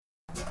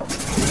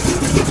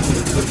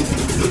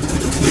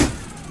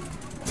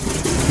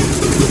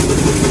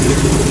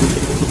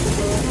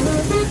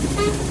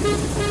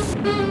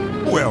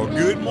Well,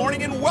 good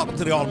morning and welcome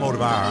to the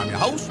Automotive Hour. I'm your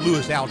host,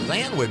 Louis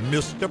Altazan, with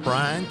Mr.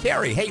 Brian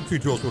Terry. Hey, true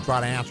to us, we'll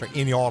try to answer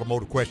any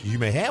automotive questions you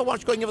may have. Why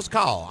don't you go ahead and give us a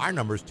call? Our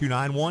number is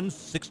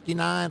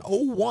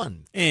 291-6901.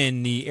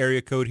 And the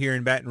area code here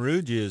in Baton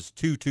Rouge is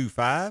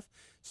 225.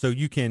 So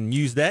you can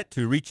use that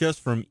to reach us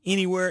from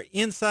anywhere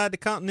inside the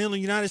continental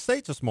United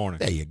States this morning.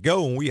 There you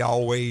go. And we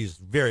always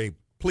very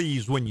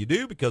pleased when you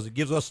do because it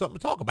gives us something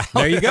to talk about.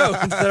 There you go.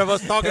 Instead of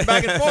us talking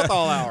back and forth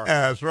all hour.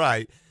 That's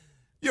right.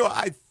 You know,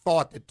 I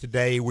thought that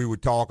today we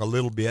would talk a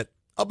little bit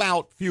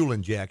about fuel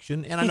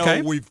injection, and I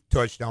know we've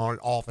touched on it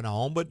off and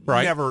on, but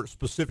never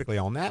specifically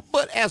on that.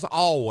 But as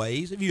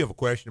always, if you have a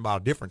question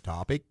about a different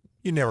topic,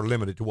 you're never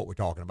limited to what we're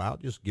talking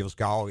about. Just give us a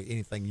call,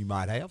 anything you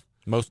might have.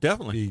 Most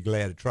definitely. Be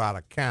glad to try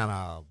to kind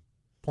of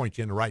point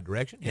you in the right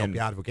direction, help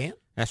you out if we can.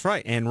 That's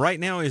right. And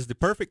right now is the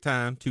perfect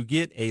time to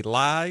get a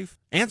live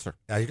answer.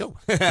 There you go.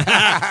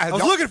 I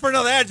was looking for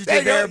another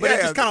adjective there, but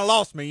it just kind of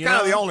lost me. Kind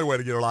of the only way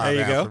to get a live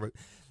answer. There you go. But,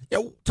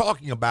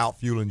 talking about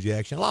fuel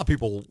injection, a lot of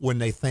people, when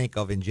they think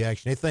of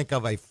injection, they think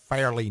of a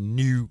fairly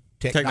new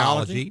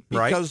technology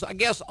because I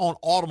guess on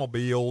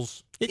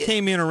automobiles, it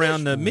came in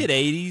around the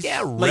mid-'80s,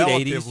 late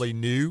relatively 80s.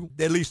 New,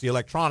 at least the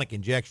electronic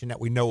injection that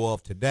we know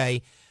of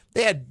today.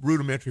 They had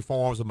rudimentary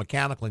forms of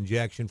mechanical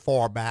injection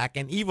far back,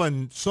 and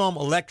even some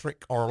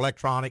electric or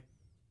electronic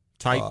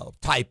types of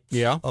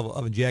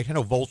injection. I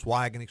know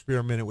Volkswagen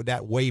experimented with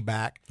that way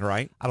back.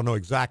 Right. I don't know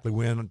exactly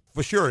when,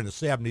 for sure in the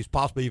 70s,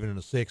 possibly even in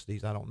the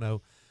 60s, I don't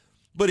know.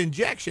 But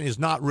injection is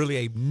not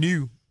really a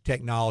new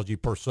technology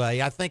per se.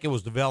 I think it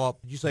was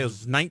developed, did you say it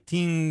was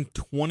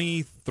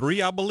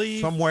 1923, I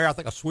believe? Somewhere, I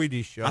think a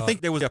Swedish. I think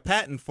there was a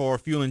patent for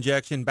fuel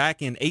injection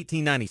back in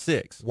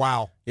 1896.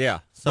 Wow. Yeah.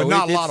 So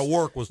not a lot of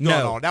work was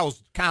done on it. That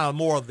was kind of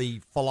more of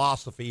the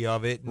philosophy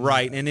of it.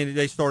 Right. And then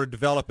they started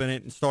developing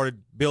it and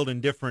started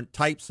building different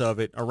types of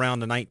it around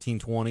the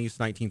 1920s,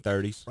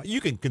 1930s.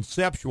 You can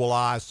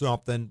conceptualize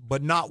something,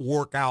 but not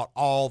work out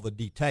all the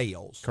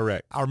details.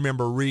 Correct. I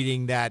remember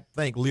reading that,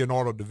 I think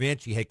Leonardo da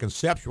Vinci had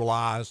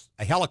conceptualized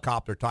a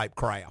helicopter-type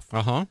craft.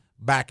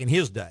 Back in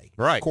his day.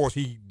 Right. Of course,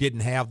 he didn't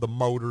have the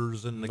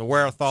motors and the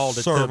wherewithal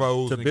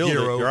servos to and build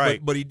gyros, it.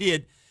 Right. but he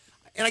did.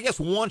 And I guess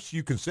once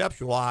you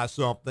conceptualize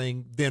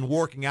something, then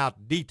working out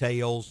the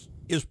details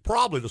is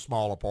probably the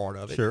smaller part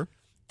of it. Sure.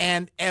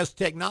 And as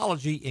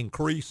technology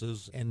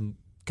increases and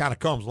kind of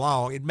comes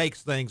along, it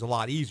makes things a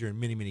lot easier in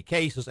many, many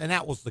cases. And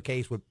that was the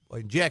case with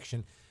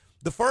injection.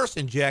 The first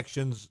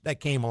injections that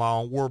came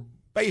along were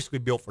basically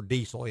built for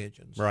diesel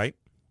engines. Right.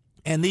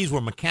 And these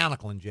were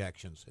mechanical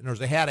injections. And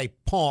they had a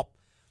pump,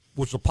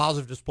 which was a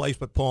positive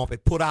displacement pump.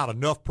 It put out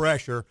enough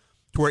pressure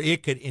to where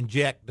it could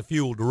inject the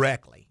fuel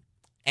directly.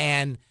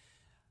 And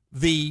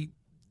the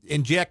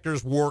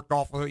injectors worked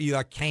off of either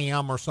a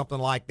cam or something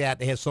like that.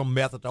 They had some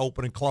method to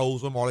open and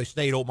close them, or they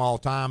stayed open all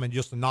the time, and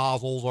just the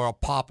nozzles or a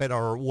poppet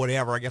or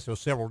whatever. I guess there were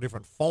several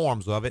different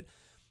forms of it.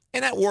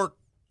 And that worked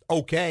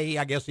okay,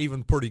 I guess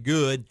even pretty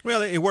good.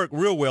 Well, it worked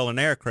real well in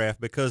aircraft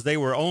because they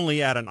were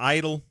only at an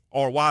idle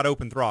or wide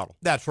open throttle.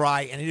 That's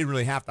right, and it didn't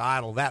really have to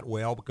idle that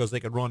well because they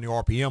could run the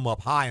RPM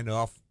up high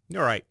enough.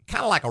 You're right.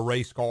 Kind of like a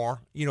race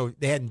car. You know,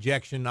 they had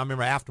injection. I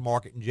remember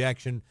aftermarket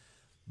injection.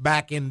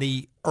 Back in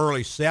the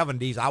early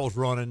 70s, I was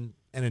running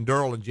an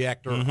Enduro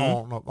injector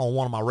on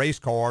one of my race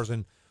cars,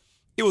 and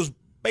it was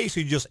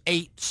basically just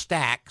 8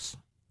 stacks,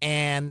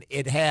 and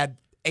it had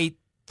 8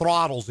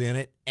 throttles in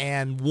it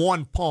and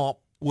one pump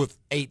with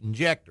 8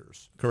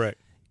 injectors.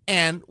 Correct.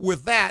 And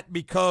with that,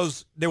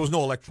 because there was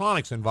no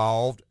electronics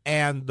involved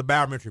and the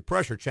barometric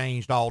pressure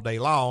changed all day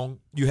long,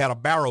 you had a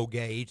baro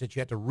gauge that you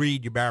had to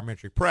read your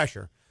barometric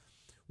pressure.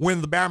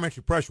 When the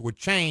barometric pressure would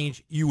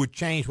change, you would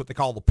change what they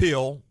call the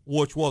pill,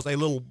 which was a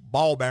little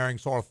ball bearing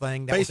sort of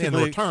thing that was in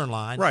the return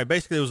line. Right.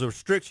 Basically, it was a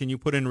restriction you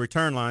put in the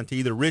return line to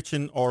either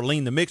richen or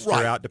lean the mixture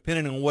out,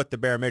 depending on what the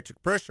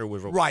barometric pressure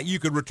was. Right. You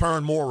could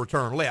return more,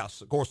 return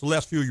less. Of course, the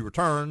less fuel you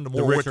return, the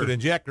more richer the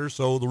injector,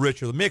 so the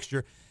richer the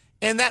mixture.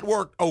 And that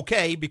worked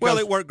okay because... Well,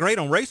 it worked great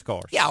on race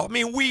cars. Yeah, I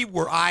mean, we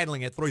were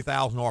idling at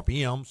 3,000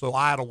 RPM, so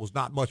idle was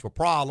not much of a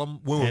problem.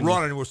 When we were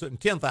running, we were sitting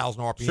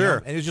 10,000 RPM,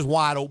 and it was just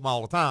wide open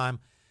all the time.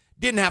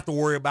 Didn't have to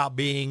worry about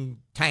being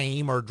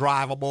tame or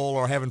drivable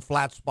or having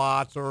flat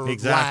spots or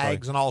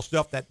lags and all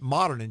stuff that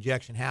modern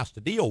injection has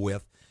to deal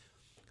with.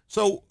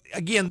 So,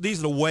 again, these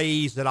are the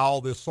ways that all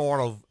this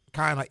sort of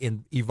kind of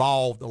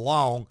evolved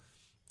along.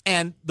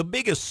 And the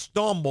biggest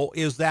stumble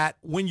is that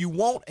when you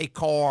want a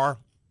car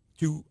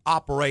to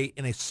operate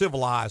in a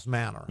civilized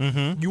manner,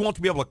 you want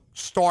to be able to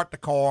start the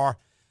car,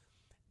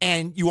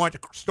 and you want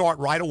it to start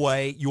right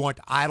away. You want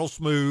it to idle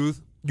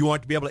smooth. You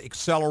want it to be able to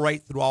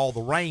accelerate through all the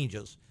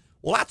ranges.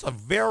 Well, that's a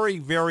very,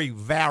 very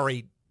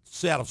varied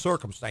set of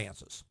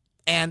circumstances.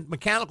 And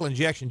mechanical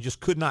injection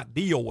just could not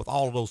deal with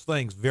all of those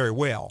things very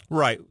well.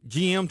 Right.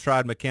 GM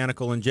tried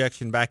mechanical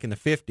injection back in the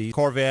 50s.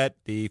 Corvette,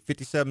 the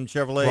 57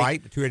 Chevrolet.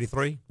 Right, the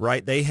 283.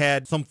 Right. They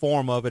had some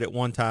form of it at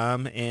one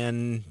time.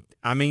 And,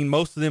 I mean,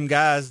 most of them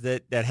guys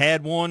that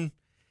had one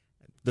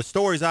the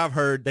stories I've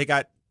heard, they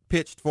got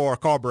pitched for a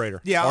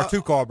carburetor, or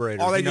two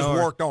carburetors, or they just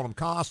worked on them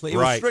constantly.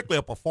 It was strictly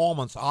a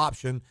performance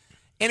option,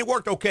 and it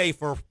worked okay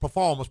for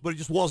performance, but it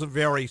just wasn't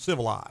very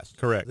civilized.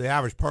 Correct. The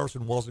average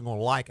person wasn't going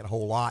to like it a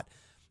whole lot.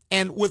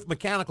 And with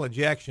mechanical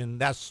injection,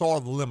 that's sort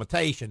of the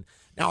limitation.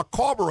 Now, a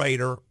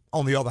carburetor,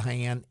 on the other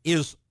hand,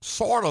 is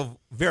sort of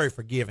very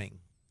forgiving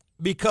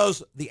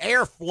because the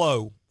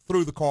airflow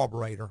through the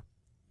carburetor,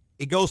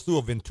 it goes through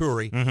a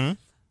venturi. Mm-hmm.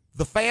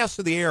 The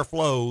faster the air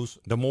flows,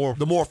 the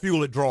more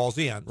fuel it draws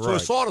in. So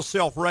it's sort of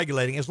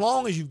self-regulating. As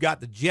long as you've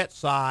got the jet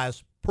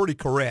size pretty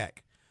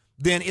correct,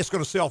 then it's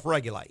going to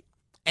self-regulate.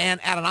 And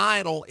at an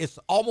idle, it's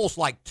almost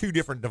like two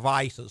different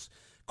devices.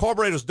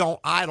 Carburetors don't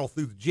idle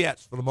through the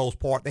jets for the most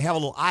part. They have a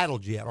little idle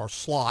jet or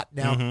slot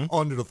down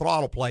under the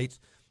throttle plates,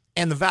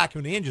 and the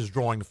vacuum in the engine is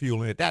drawing the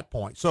fuel in at that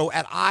point. So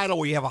at idle,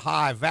 where you have a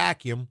high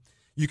vacuum,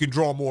 you can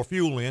draw more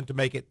fuel in to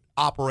make it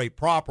operate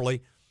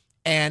properly.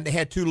 And they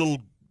had two little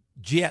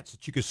jets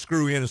that you could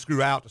screw in and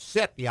screw out to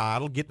set the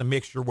idle, get the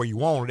mixture where you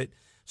wanted it.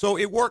 So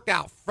it worked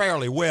out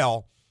fairly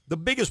well. The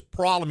biggest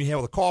problem you had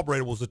with the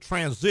carburetor was the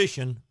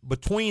transition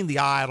between the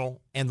idle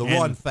and the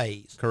run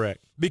phase. Correct.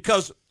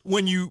 Because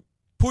when you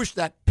push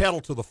that pedal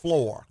to the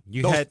floor,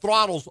 those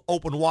throttles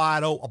opened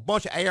wide open, a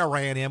bunch of air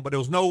ran in, but there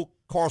was no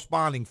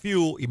corresponding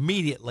fuel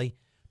immediately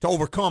to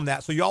overcome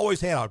that. So you always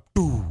had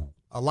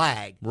a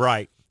lag.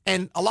 Right.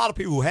 And a lot of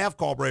people who have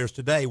carburetors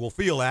today will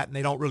feel that, and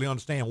they don't really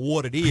understand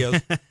what it is.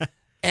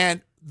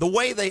 And the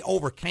way they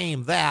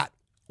overcame that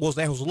was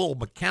there was a little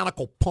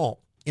mechanical pump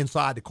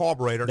inside the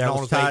carburetor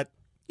known as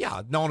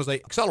a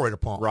accelerator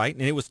pump. Right,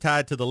 and it was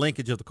tied to the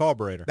linkage of the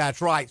carburetor.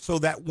 That's right, so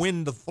that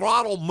when the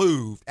throttle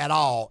moved at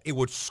all, it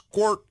would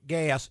squirt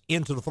gas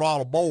into the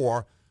throttle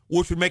bore,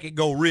 which would make it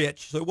go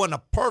rich. So it wasn't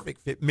a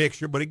perfect fit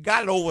mixture, but it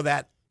got it over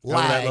that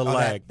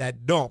lag,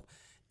 that dump.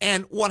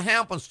 And what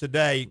happens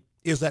today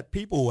is that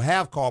people who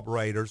have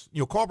carburetors,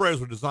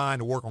 carburetors were designed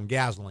to work on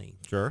gasoline,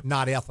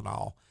 not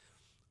ethanol.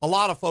 A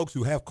lot of folks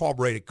who have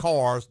carbureted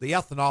cars, the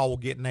ethanol will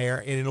get in there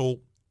and it'll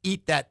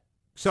eat that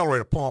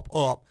accelerator pump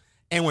up.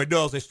 And when it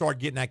does, they start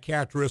getting that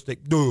characteristic,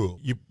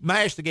 you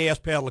mash the gas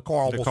pedal, the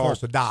car almost starts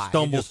to die.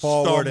 Stumbles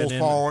forward,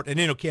 and then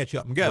it'll catch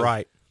up and go.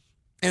 Right.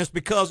 And it's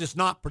because it's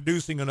not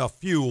producing enough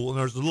fuel, and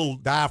there's a little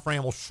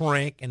diaphragm will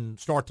shrink and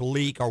start to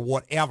leak or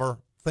whatever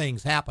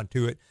things happen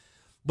to it.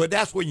 But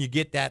that's when you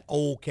get that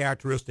old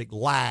characteristic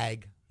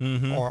lag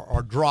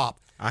or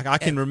drop. I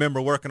can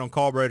remember working on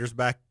carburetors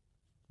back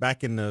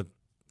in the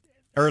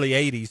early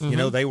 80s,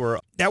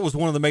 that was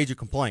one of the major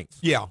complaints.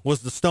 Yeah.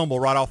 Was the stumble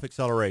right off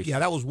acceleration. Yeah,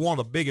 that was one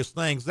of the biggest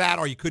things. That,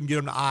 or you couldn't get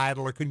them to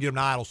idle, or couldn't get them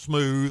to idle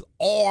smooth.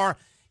 Or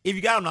if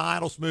you got them to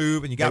idle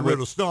smooth and you got rid of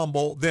the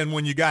stumble, then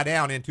when you got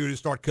down into it, it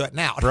started cutting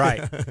out.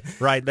 Right.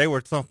 Right. They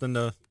were something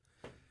to.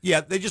 Yeah,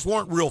 they just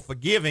weren't real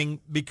forgiving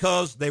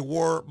because they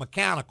were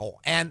mechanical.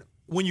 And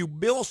when you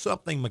build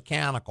something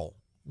mechanical,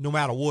 no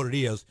matter what it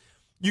is,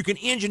 you can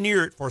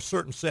engineer it for a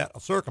certain set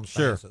of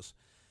circumstances.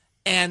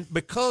 And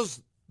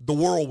because the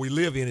world we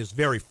live in is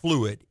very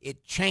fluid,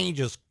 it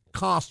changes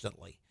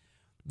constantly.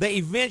 They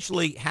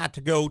eventually had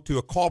to go to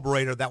a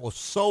carburetor that was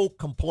so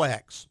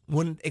complex,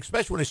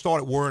 especially when they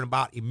started worrying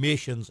about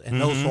emissions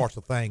and those sorts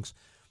of things.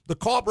 The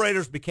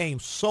carburetors became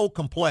so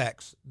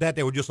complex that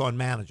they were just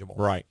unmanageable.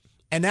 Right.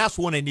 And that's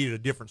when they needed a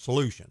different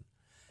solution.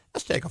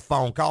 Let's take a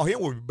phone call here.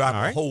 We'll be back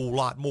a whole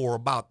lot more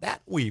about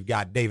that. We've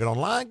got David on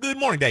line. Good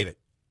morning, David.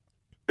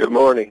 Good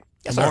morning.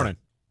 Yes, Good sir. morning.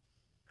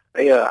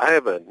 Hey, I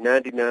have a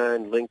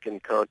 99 Lincoln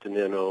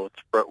Continental.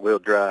 It's front-wheel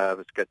drive.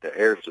 It's got the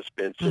air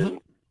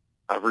suspension.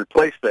 I've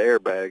replaced the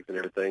airbags and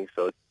everything,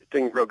 so it's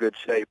in real good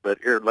shape. But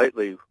here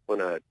lately, when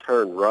I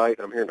turn right,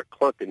 I'm hearing a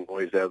clunking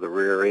noise out of the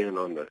rear end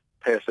on the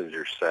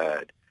passenger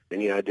side.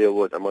 Any idea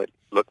what I might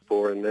look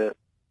for in that?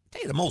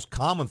 Tell you the most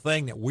common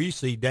thing that we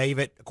see,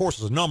 David, of course,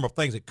 there's a number of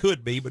things it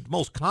could be, but the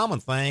most common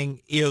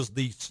thing is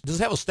does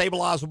it have a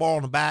stabilizer bar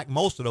on the back?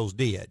 Most of those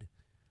did.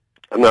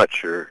 I'm not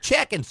sure.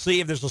 Check and see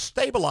if there's a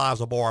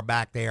stabilizer bar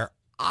back there.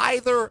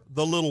 Either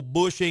the little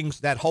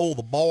bushings that hold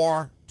the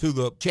bar to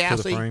the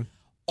chassis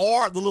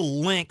or the little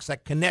links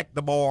that connect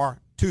the bar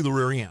to the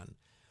rear end.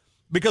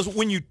 Because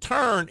when you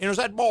turn, and there's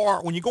that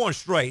bar, when you're going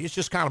straight, it's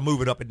just kind of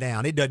moving up and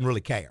down. It doesn't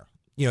really care.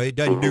 It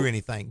doesn't do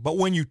anything. But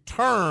when you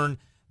turn,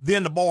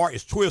 then the bar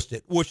is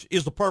twisted, which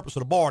is the purpose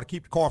of the bar, to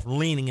keep the car from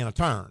leaning in a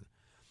turn.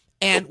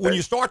 And when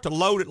you start to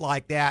load it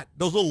like that,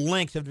 those little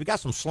links, if you've got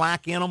some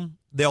slack in them,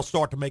 they'll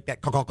start to make that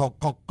conk, conk,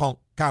 conk, conk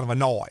kind of a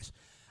noise.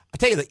 I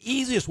tell you, the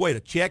easiest way to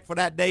check for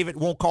that, David,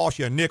 it won't cost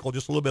you a nickel,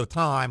 just a little bit of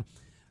time.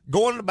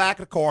 Go in the back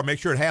of the car, make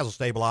sure it has a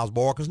stabilizer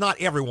bar, because not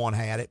everyone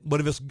had it. But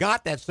if it's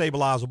got that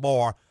stabilizer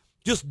bar,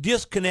 just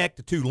disconnect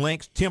the two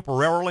links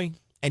temporarily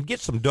and get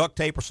some duct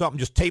tape or something.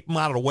 Just tape them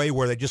out of the way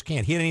where they just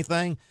can't hit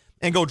anything,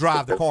 and go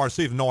drive the car and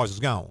see if the noise is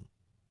gone.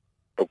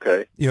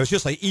 Okay. It's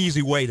just an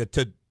easy way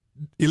to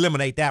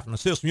eliminate that from the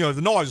system. If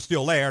the noise is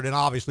still there, then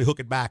obviously hook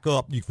it back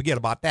up. You forget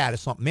about that.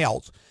 It's something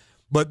else.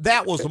 But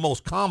that was the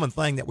most common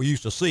thing that we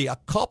used to see. A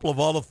couple of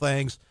other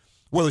things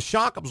where the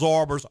shock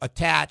absorbers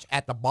attach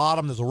at the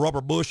bottom. There's a rubber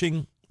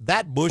bushing.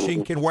 That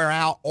bushing can wear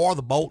out, or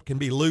the bolt can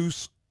be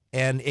loose.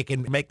 and it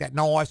can make that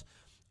noise.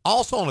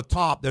 Also on the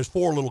top, there's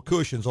 4 little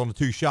cushions on the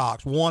 2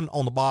 shocks, one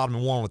on the bottom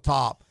and one on the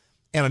top,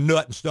 and a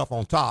nut and stuff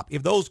on top.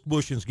 If those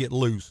bushings get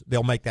loose,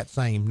 they'll make that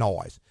same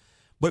noise.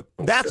 But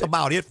that's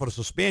about it for the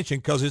suspension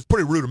because it's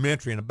pretty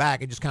rudimentary in the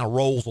back. It just kind of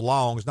rolls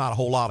along. There's not a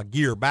whole lot of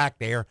gear back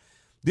there.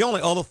 The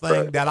only other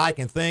thing that I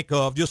can think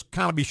of, just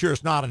kind of be sure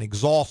it's not an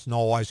exhaust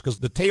noise because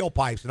the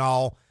tailpipes and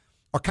all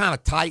are kind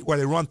of tight where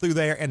they run through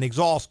there, and the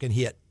exhaust can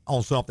hit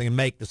on something and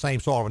make the same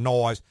sort of a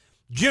noise.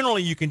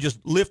 Generally, you can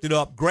just lift it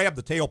up, grab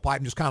the tailpipe,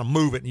 and just kind of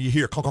move it, and you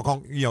hear clunk,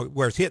 clunk, clunk,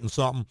 where it's hitting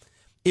something.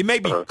 It may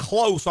be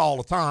close all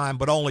the time,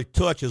 but only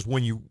touches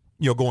when you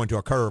go into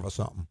a curve or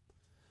something.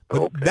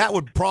 But that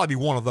would probably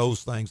be one of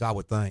those things, I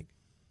would think.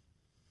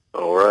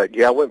 All right.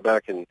 Yeah, I went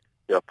back and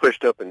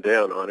pushed up and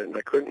down on it, and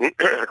I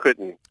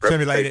couldn't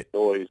simulate it.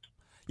 Noise.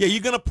 Yeah,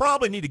 you're going to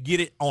probably need to get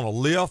it on a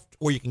lift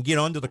where you can get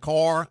under the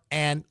car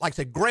and, like I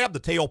said, grab the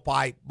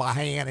tailpipe by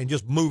hand and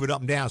just move it up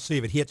and down and see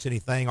if it hits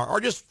anything,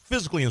 or just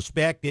physically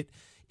inspect it.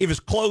 If it's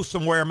close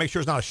somewhere, make sure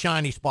it's not a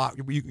shiny spot.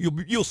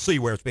 You'll see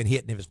where it's been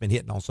hitting if it's been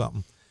hitting on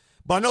something.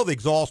 But I know the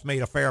exhaust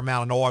made a fair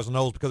amount of noise on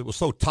those because it was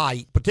so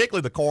tight,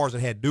 particularly the cars that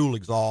had dual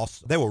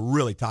exhausts. They were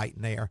really tight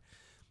in there.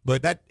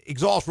 But that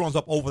exhaust runs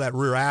up over that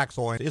rear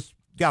axle, and it's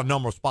got a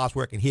number of spots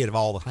where it can hit if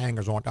all the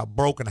hangers aren't. A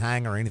broken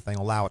hanger or anything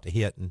will allow it to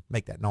hit and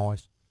make that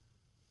noise.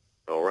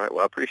 All right.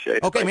 Well, I appreciate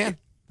it. Okay, man.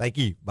 Thank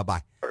you.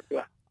 Bye-bye.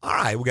 All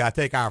right, we got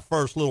to take our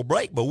first little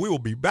break, but we will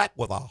be back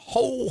with a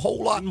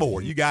whole lot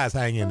more. You guys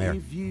hang in there.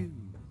 If you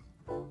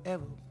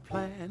ever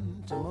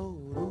plan to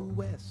motor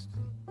west.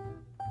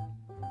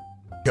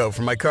 Go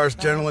for my car's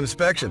general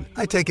inspection.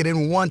 I take it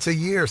in once a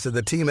year so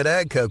the team at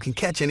AGCO can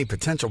catch any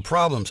potential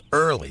problems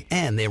early.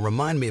 And they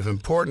remind me of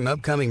important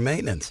upcoming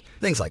maintenance.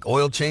 Things like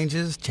oil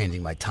changes,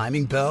 changing my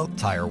timing belt,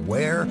 tire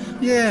wear.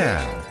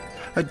 Yeah,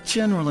 a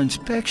general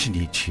inspection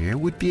each year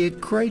would be a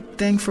great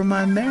thing for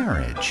my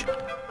marriage.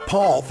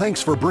 Paul,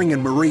 thanks for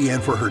bringing Marie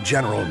in for her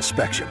general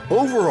inspection.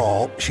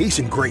 Overall, she's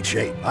in great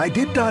shape. I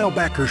did dial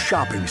back her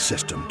shopping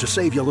system to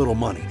save you a little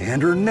money,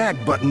 and her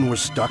nag button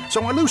was stuck,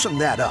 so I loosened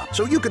that up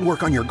so you can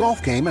work on your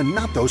golf game and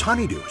not those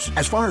honeydews.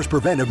 As far as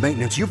preventive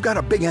maintenance, you've got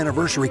a big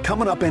anniversary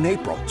coming up in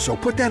April, so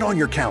put that on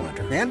your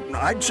calendar. And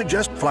I'd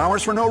suggest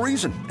flowers for no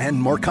reason and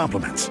more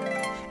compliments.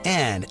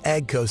 And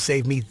AGCO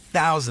saved me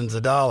thousands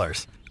of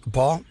dollars.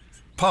 Paul,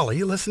 are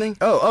you listening?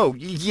 Oh,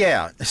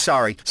 yeah,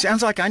 sorry.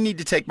 Sounds like I need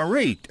to take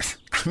Marie,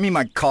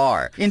 my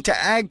car, into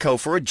AGCO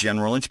for a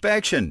general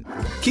inspection.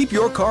 Keep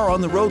your car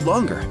on the road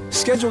longer.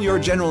 Schedule your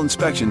general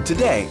inspection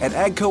today at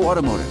AGCO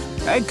Automotive.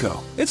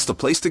 AGCO, it's the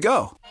place to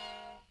go.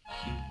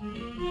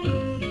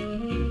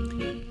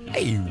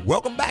 Hey,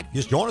 welcome back.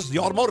 Just join us at the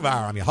Automotive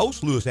Hour. I'm your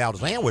host, Louis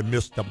Altazan, with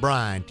Mr.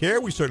 Brian Terry.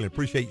 We certainly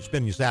appreciate you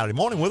spending your Saturday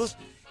morning with us.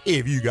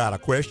 If you got a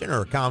question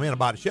or a comment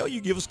about the show,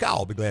 you give us a call.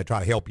 I'll be glad to try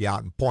to help you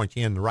out and point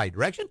you in the right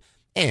direction.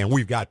 And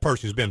we've got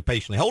Percy who's been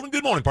patiently holding.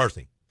 Good morning,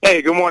 Percy.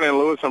 Hey, good morning,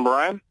 Louis and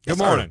Brian. Good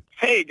morning.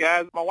 Hey,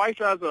 guys. My wife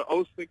drives a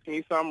 06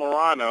 Nissan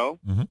Murano,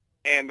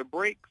 and the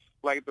brakes,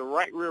 like the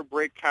right rear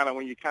brake, kind of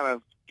when you kind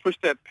of push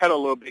that pedal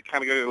a little bit,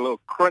 kind of get a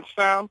little crunch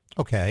sound.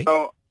 Okay.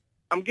 So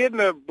I'm getting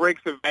the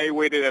brakes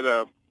evaluated at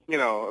a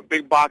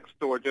big box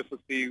store just to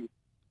see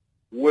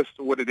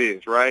what it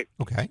is, right?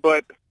 Okay.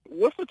 But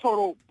what's the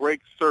total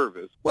brake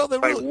service? Well, there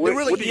really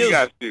what do you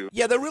guys do?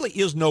 Yeah, there really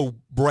is no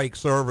brake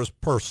service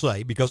per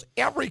se because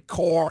every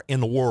car in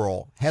the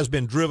world has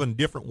been driven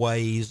different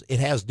ways. It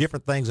has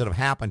different things that have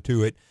happened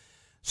to it.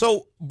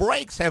 So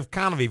brakes have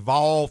kind of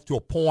evolved to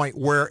a point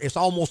where it's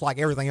almost like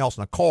everything else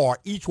in a car.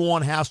 Each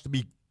one has to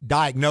be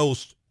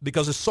diagnosed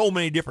because there's so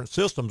many different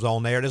systems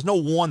on there. There's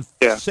no one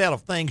set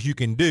of things you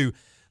can do.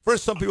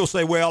 First, some people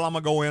say, well, I'm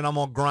going to go in, I'm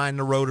going to grind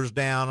the rotors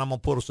down, I'm going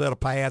to put a set of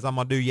pads, I'm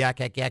going to do yak.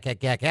 Well,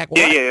 that's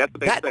what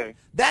they say.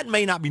 That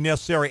may not be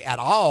necessary at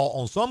all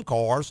on some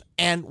cars,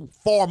 and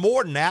far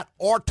more than that,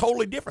 or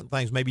totally different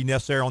things may be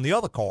necessary on the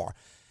other car.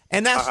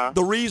 And that's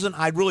the reason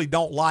I really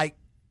don't like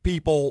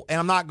people, and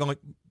I'm not going to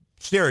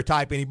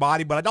stereotype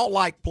anybody, but I don't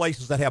like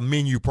places that have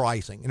menu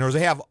pricing, and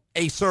they have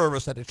a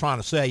service that they're trying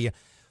to sell you.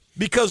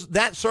 Because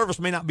that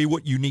service may not be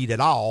what you need at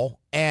all,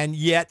 and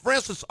yet, for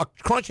instance, a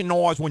crunching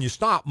noise when you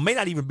stop may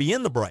not even be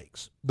in the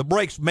brakes. The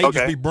brakes may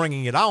just be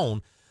bringing it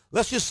on.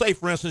 Let's just say,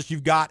 for instance,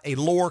 you've got a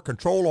lower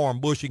control arm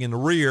bushing in the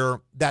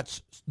rear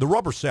that's the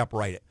rubber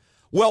separated.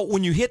 Well,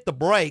 when you hit the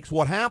brakes,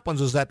 what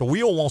happens is that the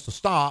wheel wants to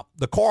stop,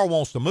 the car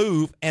wants to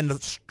move, and the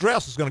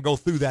stress is going to go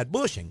through that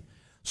bushing.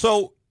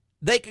 So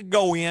they could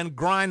go in,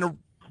 grind the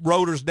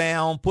rotors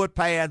down, put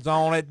pads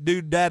on it,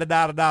 do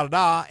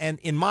da-da-da-da-da-da, and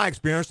in my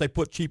experience, they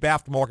put cheap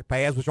aftermarket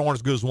pads, which aren't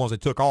as good as the ones they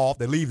took off.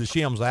 They leave the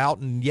shims out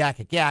and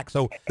yak.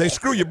 So they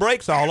screw your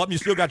brakes all up, and you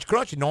still got your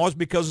crunching noise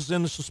because it's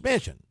in the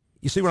suspension.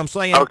 You see what I'm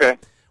saying? Okay.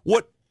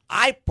 What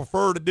I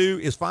prefer to do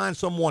is find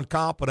someone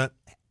competent,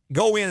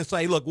 go in and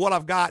say, look, what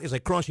I've got is a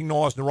crunching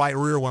noise in the right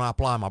rear when I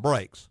apply my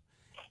brakes,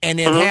 and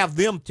then have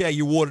them tell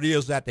you what it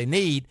is that they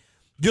need,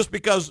 just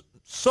because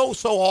so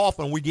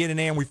often we get in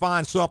there and we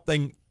find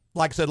something,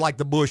 like I said, like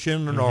the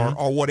bushing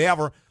or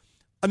whatever,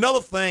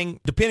 Another thing,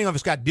 depending on if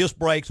it's got disc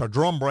brakes or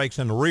drum brakes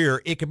in the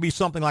rear, it could be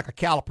something like a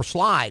caliper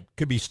slide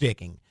could be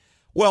sticking.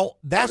 Well,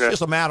 that's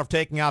just a matter of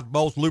taking out the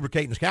bolts,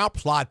 lubricating the caliper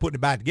slide, putting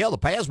it back together. The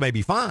pads may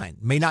be fine.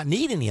 May not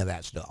need any of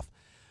that stuff.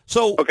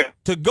 So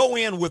to go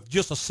in with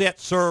just a set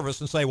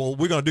service and say, well,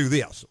 we're going to do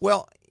this.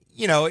 Well,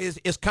 you know,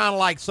 it's kind of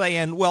like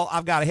saying, well,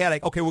 I've got a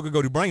headache. Okay, we're going to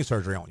go do brain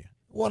surgery on you.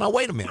 Well, now,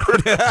 wait a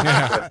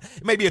minute.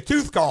 Maybe a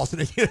tooth causing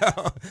it, you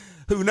know.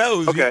 Who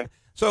knows? Okay.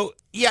 So,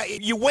 yeah,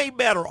 you're way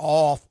better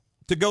off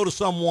to go to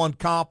someone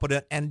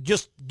competent and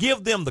just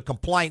give them the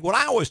complaint. What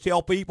I always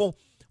tell people,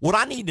 what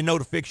I need to know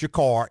to fix your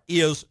car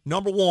is,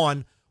 number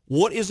one,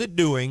 what is it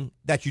doing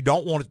that you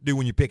don't want it to do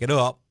when you pick it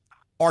up?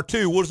 Or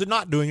two, what is it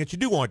not doing that you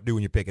do want it to do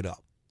when you pick it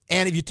up?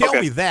 And if you tell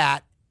me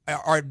that,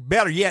 or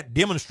better yet,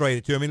 demonstrate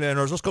it to me, and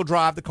let's go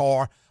drive the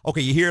car.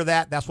 Okay, you hear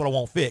that? That's what I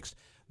want fixed.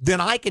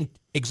 Then I can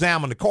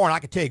examine the car, and I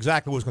can tell you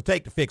exactly what it's going to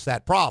take to fix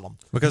that problem.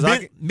 Because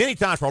many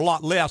times for a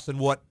lot less than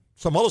what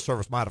some other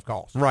service might have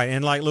cost. Right,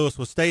 and like Lewis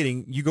was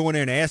stating, you go in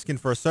there and asking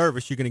for a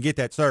service, you're going to get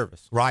that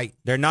service. Right.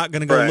 They're not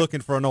going to go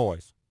looking for a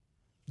noise.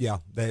 Yeah.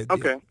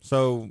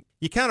 So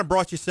you kind of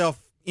brought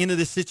yourself into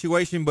this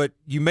situation, but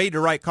you made the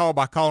right call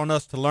by calling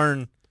us to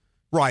learn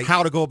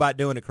how to go about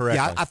doing it correctly.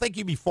 Yeah, I think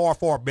you'd be far,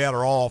 far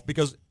better off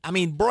because, I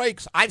mean,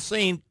 brakes, I've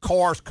seen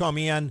cars come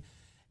in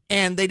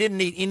and they didn't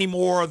need any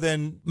more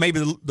than maybe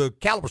the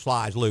caliper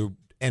slides lubed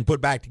and put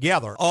back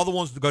together. Other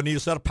ones are going to need a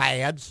set of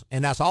pads,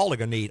 and that's all they're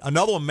going to need.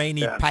 Another one may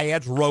need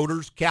pads,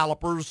 rotors,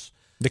 calipers.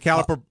 The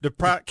caliper,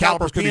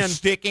 calipers could be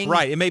sticking.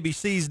 Right, it may be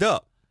seized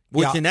up.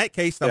 Which in that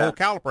case, the whole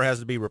caliper has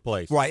to be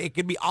replaced. Right. It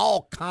could be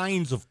all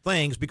kinds of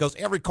things because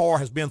every car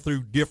has been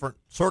through different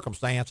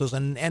circumstances,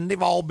 and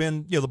they've all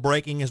been, you know, the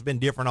braking has been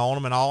different on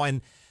them and all. And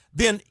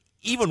then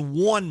even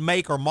one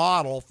make or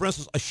model, for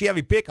instance, a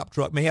Chevy pickup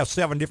truck may have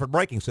 7 different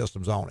braking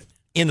systems on it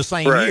in the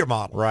same year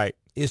model. Right.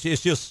 It's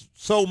just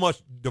so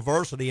much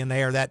diversity in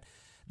there that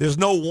there's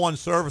no one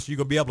service you're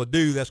going to be able to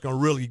do that's going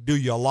to really do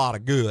you a lot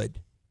of good.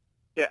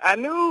 Yeah,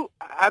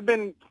 I've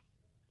been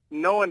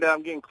knowing that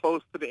I'm getting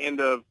close to the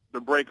end of the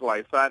brake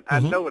life, so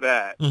I know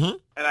that. And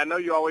I know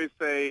you always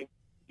say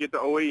get the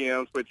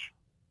OEMs, which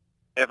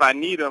if I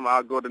need them,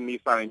 I'll go to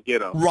Nissan and get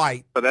them.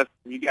 Right. So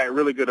you got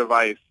really good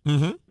advice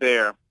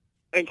there.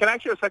 And can I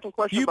ask you a second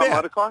question about my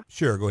other car?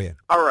 Sure, go ahead.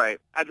 All right.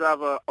 I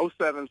drive a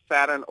 07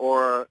 Saturn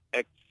or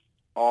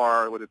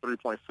XR with a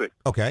 3.6.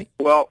 Okay.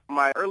 Well,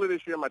 early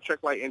this year, my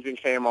check light engine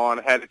came on.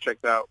 I had it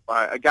checked out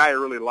by a guy I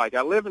really like.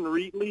 I live in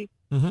Reedley,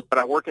 but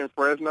I work in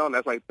Fresno, and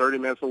that's like 30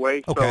 minutes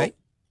away. Okay. So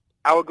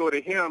I would go to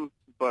him,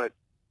 but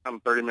I'm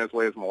 30 minutes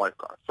away as my wife's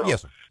car. So,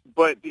 yes.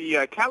 But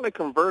the catalytic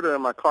converter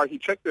in my car, he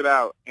checked it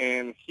out,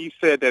 and he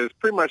said that it's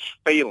pretty much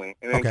failing.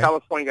 And in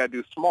California, you got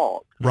to do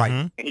smog. Right.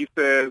 And he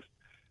says,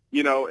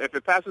 you know, if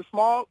it passes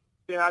smog,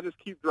 then I just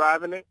keep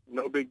driving it,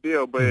 no big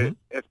deal. But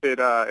if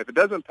it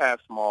doesn't pass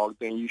smog,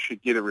 then you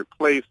should get it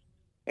replaced.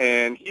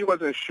 And he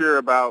wasn't sure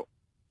about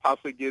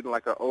possibly getting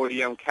like an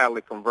OEM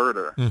catalytic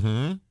converter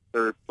to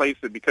replace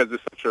it because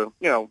it's such a,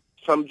 you know,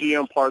 some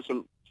GM parts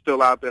are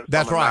still out there.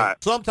 That's right.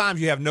 Sometimes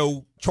you have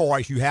no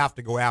choice. You have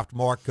to go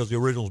aftermarket because the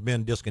original's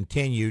been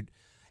discontinued.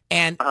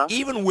 And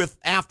even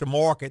with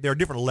aftermarket, there are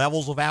different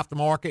levels of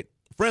aftermarket.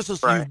 For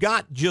instance, you've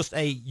got just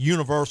a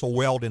universal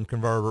welding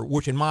converter,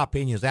 which in my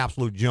opinion is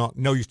absolute junk.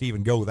 No use to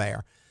even go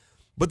there.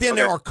 But then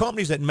there are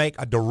companies that make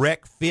a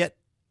direct fit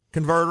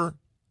converter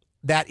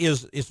that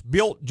it's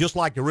built just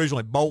like the original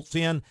it bolts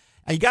in.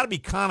 And you got to be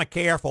kind of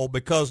careful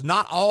because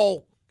not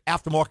all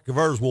aftermarket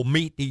converters will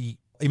meet the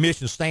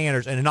emission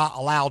standards and are not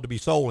allowed to be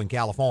sold in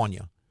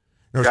California.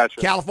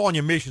 California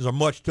emissions are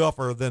much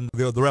tougher than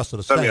the rest of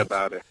the states. Tell me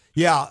about it.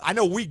 Yeah, I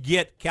know we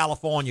get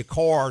California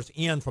cars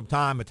in from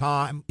time to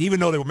time. Even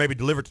though they were maybe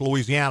delivered to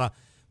Louisiana,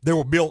 they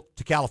were built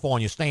to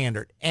California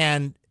standard.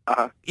 And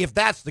if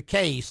that's the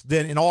case,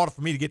 then in order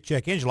for me to get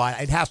check engine light,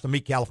 it has to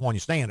meet California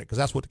standard because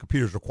that's what the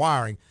computer's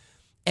requiring.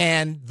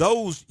 And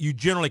those you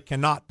generally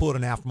cannot put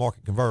an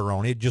aftermarket converter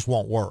on. It just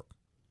won't work.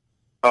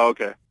 Oh,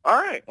 okay. All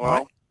right.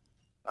 Well,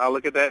 I'll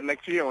look at that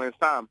next year when it's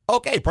time.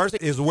 Okay, Percy.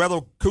 Is the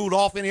weather cooled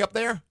off any up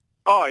there?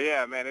 Oh,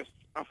 yeah, man.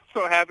 I'm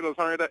so happy those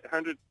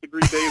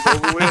 100-degree days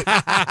over with.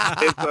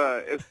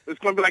 It's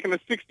going to be like in the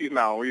 60s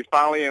now. We're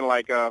finally in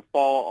like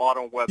fall,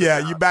 autumn weather. Yeah,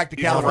 now. you're back to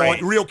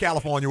California, real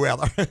California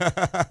weather.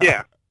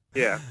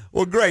 Yeah.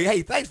 Well, great.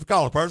 Hey, thanks for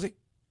calling, Percy.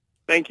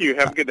 Thank you.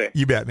 Have a good day.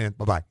 You bet, man.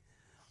 Bye-bye.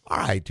 All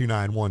right,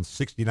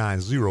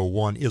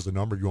 291-6901 is the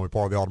number. If you want to be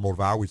part of the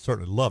Automotive Hour, we'd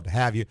certainly love to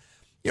have you.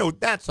 You know,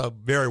 that's a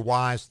very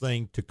wise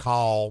thing to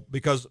call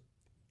because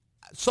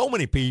so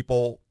many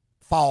people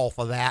fall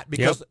for that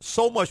because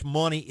so much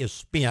money is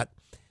spent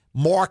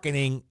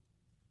marketing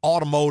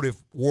automotive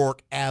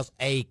work as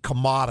a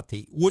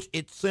commodity, which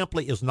it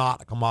simply is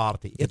not a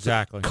commodity. It's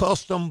a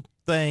custom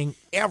thing.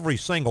 Every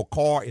single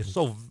car is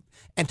so,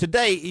 and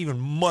today even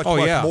much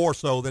more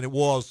so than it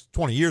was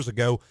 20 years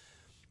ago.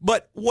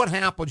 But what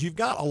happens, you've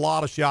got a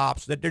lot of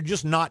shops that they're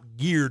just not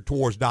geared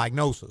towards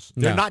diagnosis.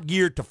 They're not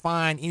geared to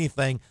find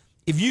anything.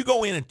 If you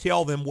go in and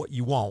tell them what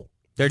you want,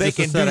 they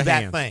can do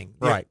that thing.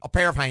 Right. A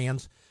pair of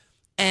hands.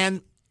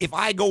 And if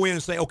I go in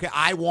and say, okay,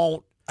 I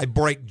want a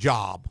brake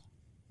job,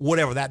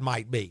 whatever that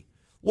might be.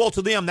 Well,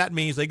 to them, that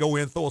means they go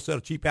in, throw a set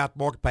of cheap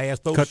aftermarket pads,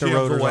 throw the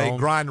shims away,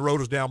 grind the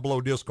rotors down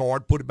below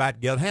discard, put it back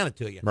together, hand it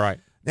to you. Right.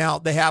 Now,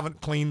 they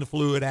haven't cleaned the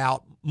fluid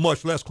out,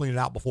 much less cleaned it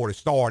out before they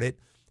start it,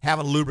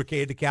 haven't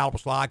lubricated the caliper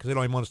slide because they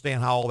don't even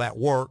understand how all that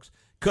works.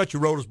 Cut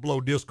your rotors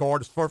below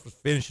discard. The surface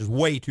finish is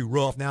way too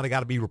rough. Now they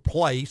got to be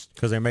replaced.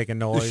 Because they're making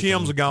noise. The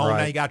shims are gone. Right.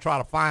 Now you got to try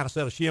to find a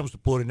set of shims to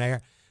put in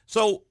there.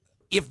 So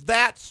if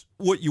that's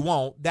what you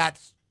want,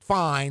 that's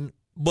fine,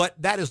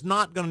 but that is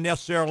not going to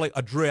necessarily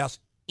address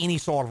any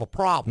sort of a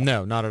problem.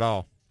 No, not at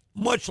all.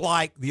 Much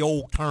like the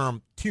old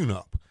term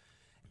tune-up.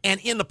 And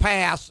in the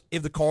past,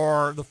 if the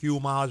car, the fuel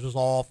mileage was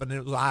off and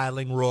it was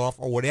idling rough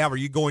or whatever,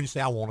 you go and you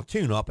say, I want a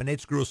tune-up. And they'd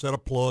screw a set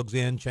of plugs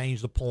in,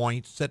 change the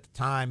points, set the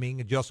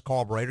timing, adjust the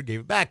carburetor,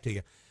 give it back to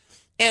you.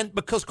 And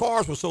because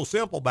cars were so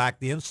simple back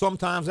then,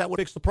 sometimes that would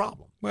fix the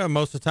problem. Well,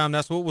 most of the time,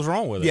 that's what was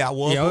wrong with it. Yeah,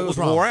 well, it was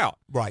wore out.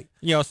 Right.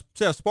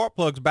 Set of spark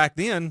plugs back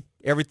then,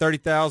 every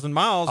 30,000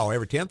 miles. Oh,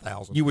 every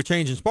 10,000. You were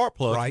changing spark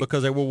plugs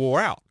because they were wore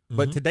out. Mm-hmm.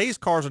 But today's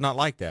cars are not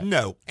like that.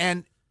 No.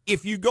 And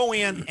if you go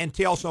in and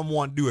tell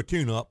someone to do a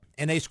tune-up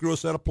and they screw a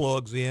set of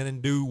plugs in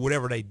and do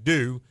whatever they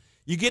do,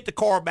 you get the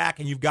car back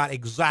and you've got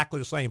exactly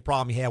the same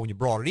problem you had when you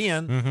brought it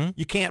in,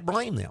 you can't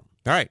blame them.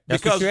 All right.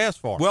 That's what you asked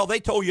for. Well, they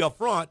told you up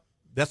front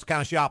that's the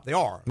kind of shop they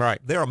are. Right.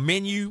 They're a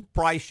menu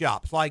price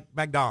shop. It's like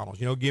McDonald's.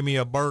 Give me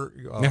a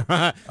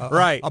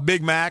right. a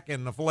Big Mac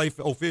and a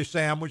filet-o-fish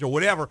sandwich or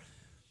whatever.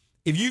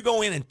 If you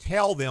go in and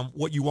tell them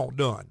what you want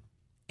done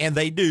and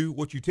they do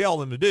what you tell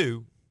them to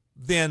do,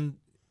 then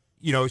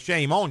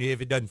shame on you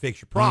if it doesn't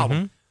fix your problem.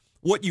 Mm-hmm.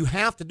 What you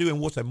have to do, and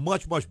what's a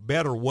much, much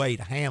better way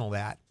to handle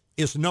that,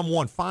 is, number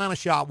one, find a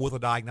shop with a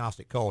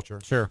diagnostic culture.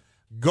 Sure.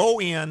 Go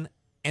in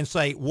and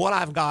say, what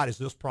I've got is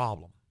this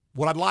problem.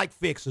 What I'd like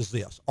fixed is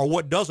this, or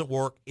what doesn't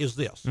work is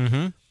this.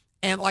 Mm-hmm.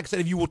 And like I said,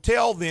 if you will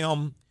tell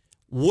them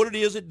what it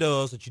is it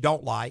does that you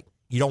don't like,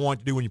 you don't want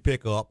it to do when you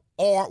pick up,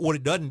 or what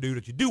it doesn't do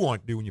that you do want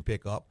it to do when you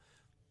pick up,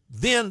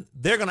 then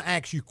they're going to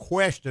ask you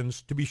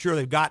questions to be sure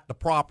they've got the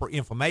proper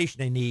information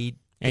they need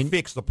and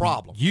fix the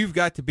problem. You've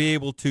got to be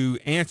able to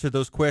answer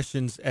those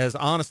questions as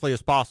honestly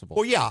as possible.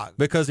 Well, yeah.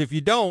 Because if you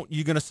don't,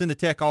 you're going to send the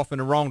tech off in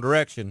the wrong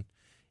direction,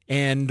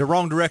 and the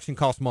wrong direction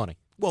costs money.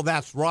 Well,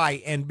 that's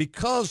right. And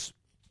because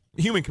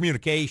human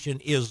communication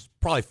is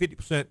probably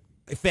 50%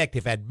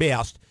 effective at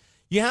best,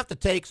 you have to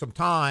take some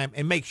time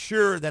and make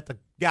sure that the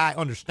guy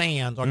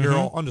understands or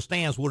girl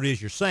understands what it is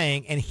you're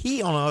saying. And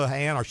he, on the other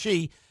hand, or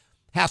she,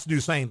 has to do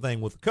the same thing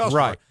with the customer.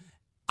 Right.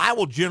 I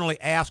will generally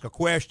ask a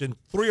question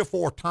 3 or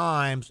 4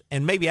 times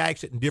and maybe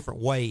ask it in different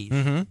ways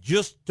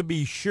just to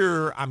be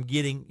sure I'm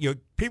getting,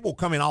 people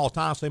come in all the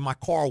time and say, my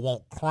car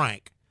won't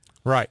crank.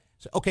 Right.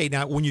 So, okay,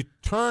 now when you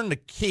turn the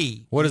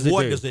key, what does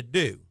it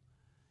do?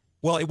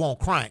 Well, it won't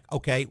crank.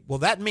 Okay, well,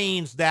 that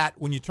means that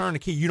when you turn the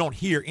key, you don't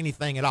hear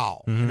anything at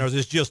all.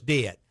 It's just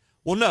dead.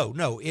 Well,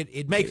 no,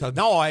 it makes a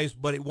noise,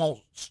 but it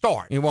won't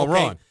start. It won't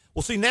run.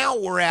 Well, see, now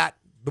we're at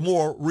the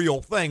more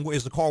real thing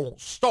is the car won't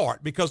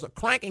start because the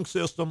cranking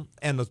system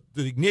and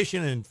the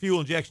ignition and fuel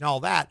injection, all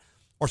that,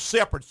 are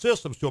separate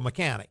systems to a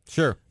mechanic.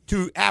 Sure.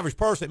 To average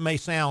person, it may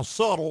sound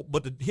subtle,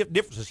 but the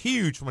difference is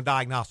huge from a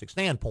diagnostic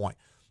standpoint.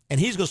 And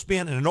he's going to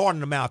spend an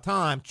inordinate amount of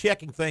time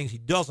checking things he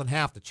doesn't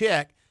have to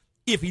check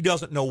if he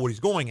doesn't know what he's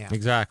going at.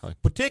 Exactly.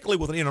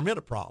 Particularly with an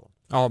intermittent problem.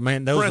 Oh,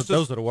 man, those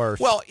are the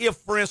worst. Well, if,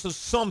 for instance,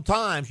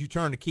 sometimes you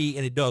turn the key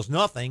and it does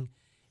nothing,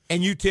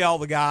 and you tell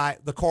the guy,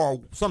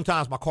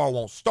 sometimes my car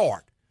won't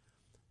start.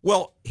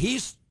 Well,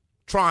 he's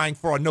trying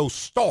for a no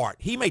start.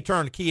 He may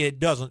turn the key and it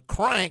doesn't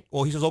crank.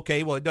 Well, he says,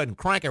 okay, well, it doesn't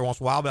crank every once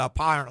in a while, but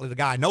apparently the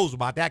guy knows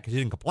about that because he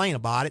didn't complain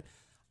about it.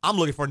 I'm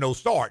looking for a no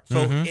start.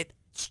 So it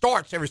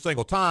starts every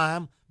single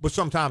time, but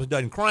sometimes it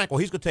doesn't crank. Well,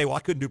 he's going to tell you, well,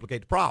 I couldn't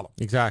duplicate the problem.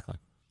 Exactly.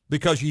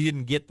 Because you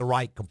didn't get the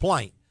right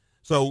complaint.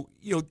 So,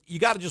 you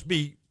got to just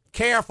be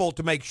careful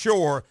to make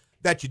sure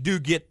that you do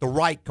get the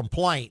right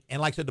complaint.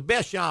 And like I said, the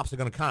best shops are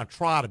going to kind of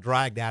try to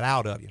drag that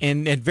out of you.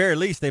 And at very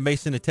least, they may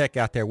send a tech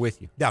out there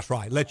with you. That's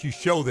right. Let you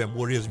show them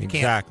what it is if you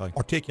can't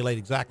articulate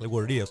exactly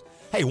what it is.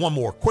 Hey, one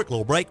more quick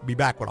little break. Be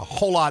back with a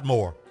whole lot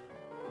more.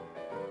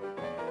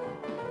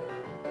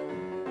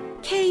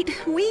 Kate,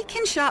 we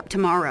can shop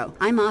tomorrow.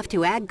 I'm off to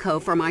AGCO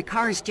for my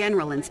car's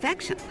general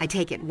inspection. I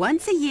take it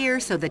once a year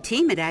so the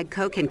team at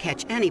AGCO can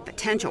catch any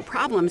potential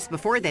problems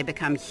before they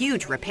become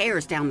huge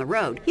repairs down the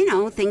road.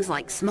 Things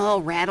like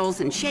small rattles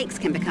and shakes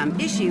can become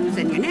issues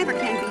and you never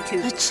can be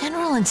too... A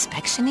general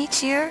inspection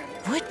each year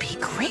would be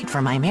great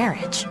for my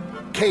marriage.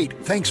 Kate,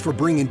 thanks for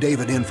bringing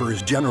David in for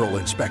his general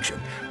inspection.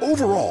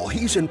 Overall,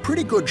 he's in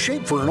pretty good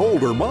shape for an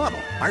older model.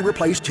 I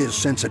replaced his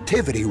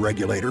sensitivity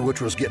regulator,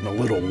 which was getting a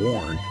little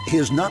worn.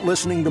 His not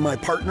listening to my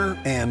partner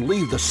and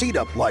leave the seat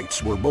up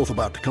lights were both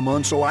about to come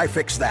on, so I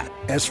fixed that.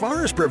 As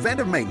far as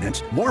preventive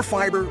maintenance, more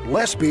fiber,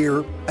 less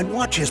beer, and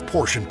watch his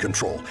portion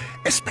control,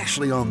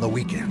 especially on the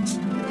weekends.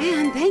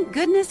 And thank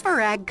goodness for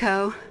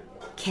AGCO.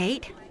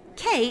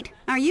 Kate,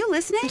 are you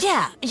listening?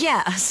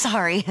 Yeah,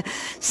 sorry.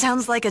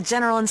 Sounds like a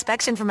general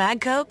inspection from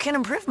AGCO can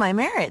improve my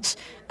marriage.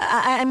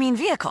 I mean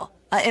vehicle.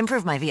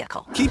 Improve my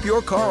vehicle. Keep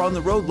your car on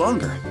the road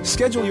longer.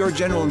 Schedule your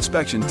general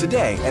inspection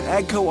today at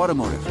AGCO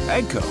Automotive.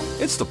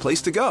 AGCO, it's the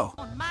place to go.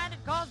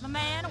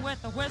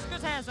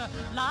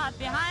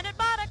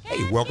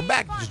 Hey, welcome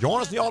back. Just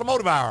join us in the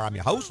Automotive Hour. I'm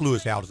your host,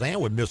 Louis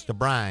Altazan, with Mr.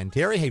 Brian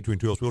Terry. Hey, between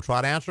two of us, we'll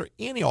try to answer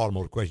any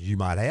automotive questions you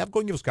might have. Go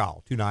and give us a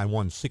call.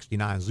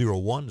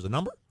 291-6901 is the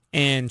number.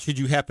 And should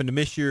you happen to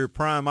miss your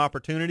prime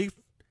opportunity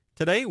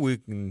today, we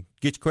can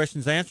get your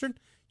questions answered.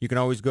 You can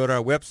always go to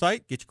our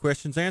website, get your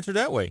questions answered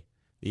that way.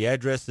 The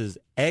address is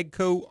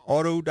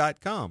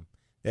agcoauto.com.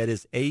 That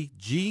is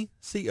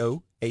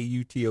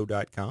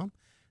AGCOAUTO.com.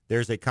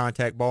 There's a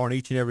contact bar on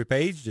each and every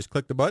page. Just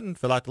click the button,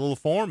 fill out the little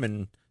form,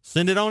 and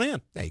send it on in.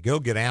 There you go.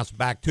 Get an answer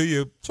back to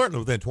you, certainly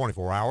within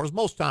 24 hours.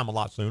 Most time a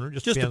lot sooner.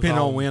 Just depends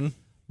on when.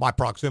 My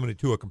proximity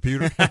to a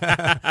computer,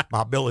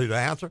 my ability to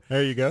answer.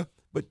 There you go.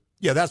 But,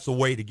 yeah, that's the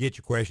way to get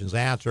your questions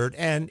answered.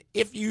 And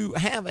if you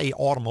have a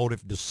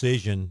automotive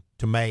decision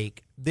to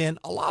make, then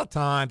a lot of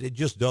times it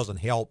just doesn't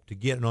help to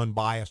get an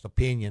unbiased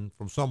opinion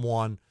from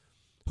someone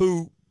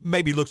who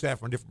maybe looks at it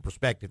from a different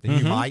perspective than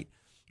you might.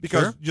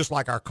 Because just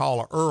like our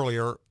caller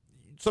earlier,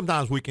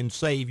 sometimes we can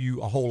save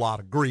you a whole lot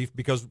of grief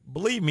because,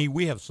 believe me,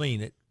 we have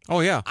seen it.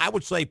 Oh, yeah. I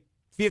would say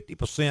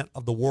 50%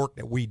 of the work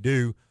that we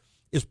do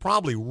is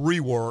probably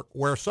rework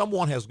where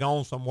someone has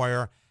gone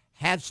somewhere,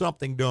 had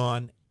something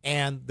done,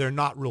 and they're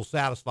not real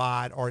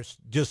satisfied or it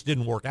just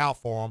didn't work out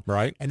for them.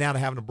 Right. And now they're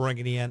having to bring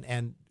it in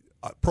and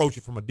approach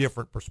it from a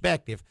different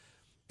perspective.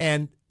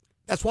 And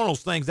that's one of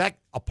those things that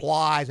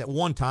applies. At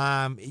one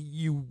time,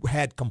 you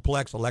had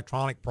complex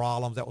electronic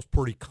problems. That was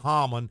pretty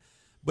common.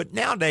 But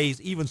nowadays,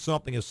 even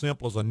something as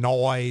simple as a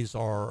noise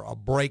or a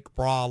brake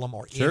problem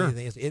or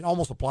anything, it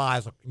almost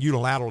applies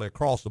unilaterally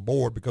across the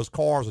board because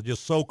cars are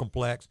just so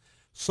complex,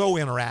 so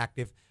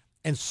interactive,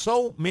 and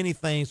so many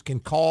things can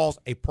cause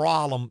a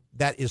problem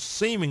that is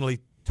seemingly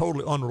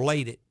totally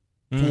unrelated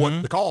to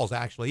what the cause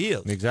actually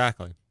is.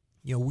 Exactly.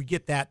 You know, we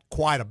get that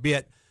quite a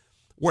bit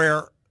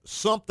where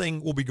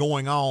something will be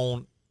going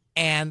on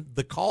and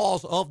the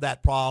cause of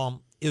that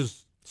problem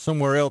is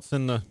somewhere else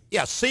in the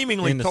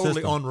seemingly totally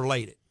system.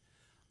 Unrelated.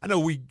 I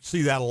know we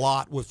see that a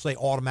lot with, say,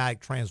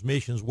 automatic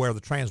transmissions where the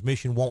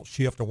transmission won't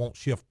shift or won't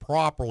shift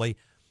properly.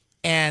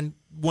 And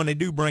when they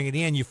do bring it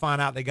in, you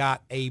find out they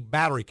got a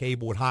battery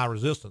cable with high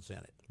resistance in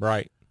it.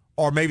 Right.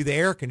 Or maybe the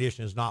air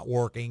conditioner is not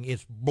working.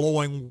 It's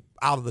blowing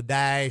out of the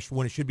dash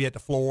when it should be at the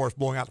floor. It's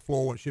blowing out the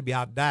floor when it should be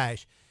out the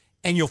dash.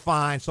 And you'll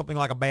find something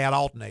like a bad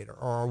alternator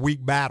or a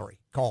weak battery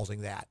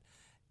causing that.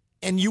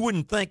 And you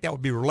wouldn't think that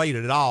would be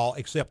related at all,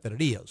 except that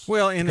it is.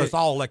 Well, because it's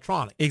all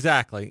electronic.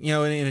 Exactly. You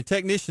know, in a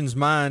technician's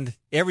mind,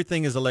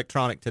 everything is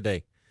electronic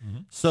today.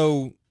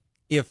 So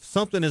if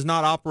something is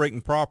not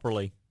operating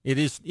properly, it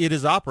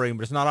is operating,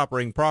 but it's not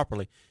operating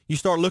properly. You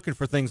start looking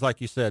for things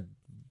like you said,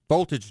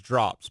 voltage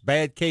drops,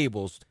 bad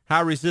cables,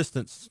 high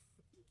resistance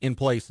in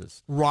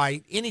places.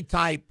 Right. Any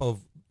type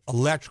of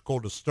electrical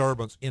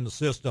disturbance in the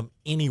system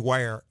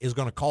anywhere is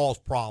going to cause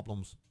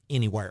problems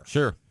anywhere.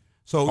 Sure.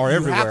 So or you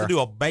everywhere. have to do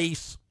a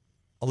base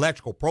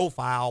electrical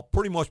profile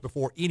pretty much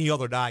before any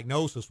other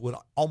diagnosis with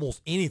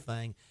almost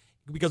anything,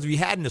 because if you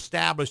hadn't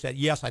established that,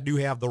 yes, I do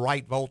have the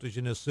right voltage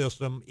in this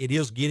system, it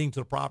is getting to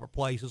the proper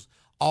places,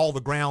 all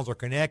the grounds are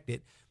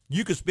connected,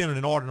 you could spend an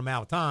inordinate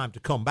amount of time to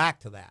come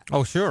back to that.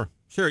 Oh, sure.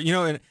 You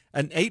know,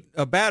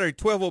 a battery,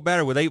 12-volt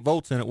battery with 8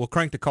 volts in it will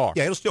crank the car.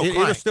 Yeah, it'll still crank.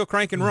 It'll still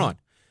crank and run.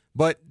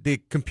 But the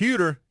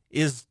computer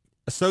is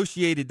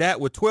associated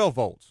that with 12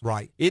 volts.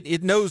 Right.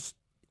 It knows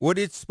what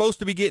it's supposed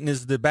to be getting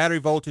is the battery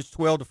voltage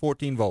 12 to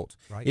 14 volts.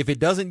 Right. If it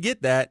doesn't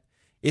get that,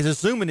 it's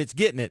assuming it's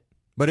getting it.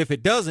 But if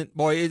it doesn't,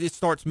 boy, it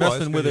starts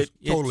messing with it.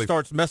 Totally, it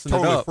starts messing it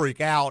totally up.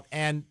 Freak out.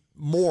 And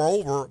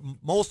moreover,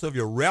 most of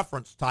your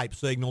reference type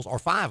signals are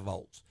 5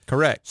 volts.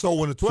 Correct. So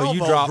when the 12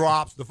 volt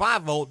drops, the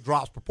 5 volt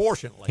drops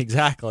proportionately.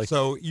 Exactly.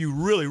 So you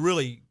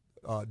really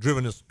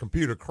driven this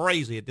computer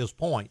crazy at this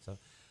point. So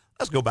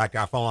let's go back to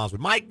our phone lines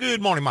with Mike.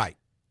 Good morning, Mike.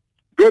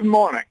 Good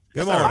morning.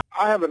 Good morning.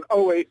 I have an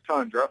 '08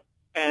 Tundra,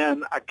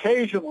 and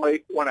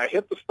occasionally when I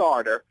hit the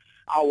starter,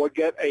 I will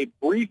get a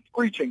brief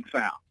screeching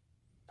sound.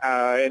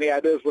 Any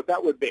ideas what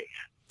that would be?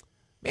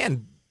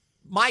 Man,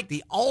 Mike,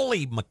 the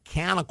only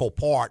mechanical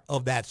part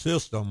of that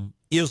system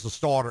is the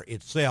starter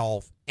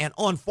itself. And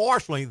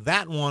unfortunately,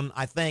 that one,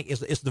 I think, is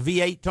the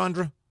V8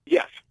 Tundra.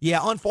 Yes.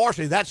 Yeah,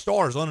 unfortunately, that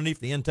starter is underneath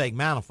the intake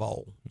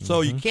manifold. So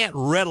you can't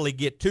readily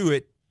get to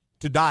it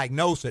to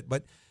diagnose it.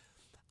 But,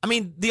 I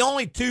mean, the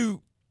only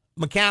two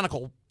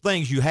mechanical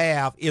things you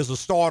have is the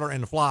starter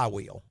and the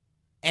flywheel.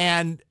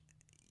 And,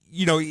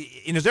 you know,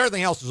 and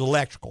everything else is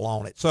electrical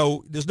on it.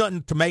 So there's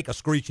nothing to make a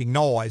screeching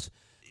noise.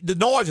 The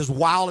noise is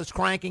while it's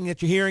cranking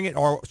that you're hearing it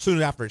or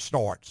soon after it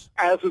starts?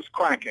 As it's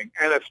cranking,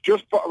 and it's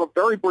just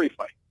very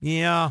briefly.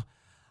 Yeah.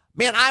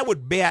 Man, I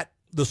would bet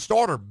the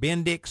starter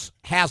Bendix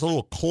has a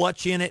little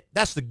clutch in it.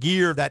 That's the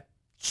gear that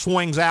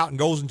swings out and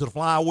goes into the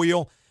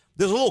flywheel.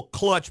 There's a little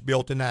clutch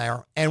built in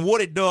there, and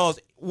what it does,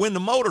 when the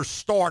motor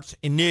starts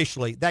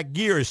initially, that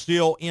gear is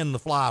still in the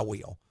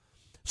flywheel.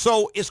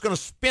 So it's going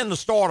to spin the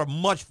starter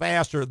much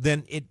faster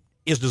than it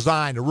is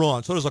designed to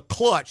run. So there's a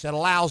clutch that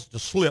allows it to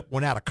slip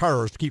when that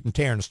occurs to keep from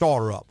tearing the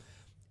starter up.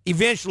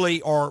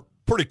 Eventually, or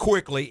pretty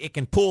quickly, it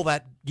can pull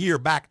that gear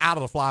back out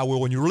of the flywheel.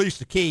 When you release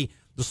the key,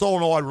 the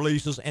solenoid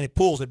releases and it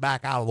pulls it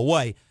back out of the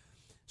way.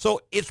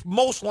 So it's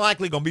most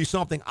likely going to be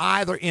something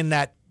either in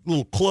that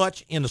little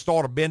clutch in the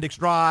starter Bendix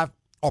drive,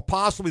 or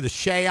possibly the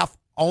shaft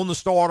on the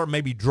starter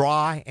may be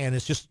dry, and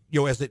it's just,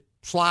 as it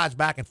slides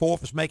back and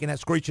forth, it's making that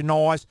screeching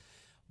noise.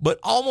 But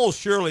almost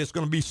surely it's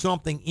going to be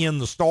something in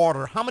the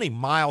starter. How many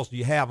miles do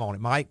you have on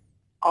it, Mike?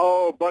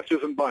 Oh, bunches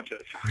and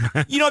bunches.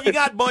 If you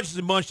got bunches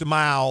and bunches of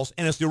miles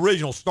and it's the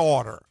original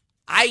starter,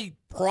 I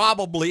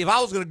probably, if I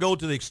was going to go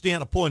to the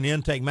extent of pulling the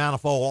intake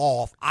manifold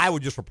off, I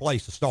would just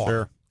replace the starter.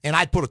 Sure. And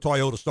I'd put a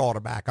Toyota starter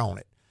back on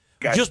it.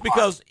 Just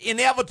because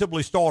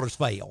inevitably starters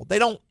fail. They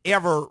don't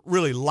ever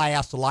really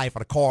last the life of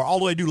the car,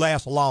 although they do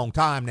last a long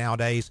time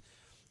nowadays.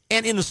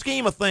 And in the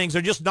scheme of things,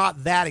 they're just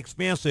not that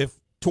expensive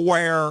to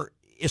where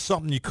it's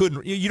something you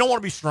don't want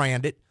to be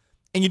stranded,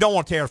 and you don't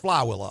want to tear the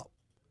flywheel up.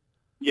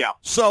 Yeah.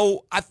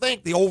 So I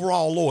think the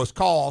overall lowest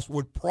cost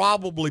would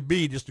probably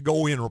be just to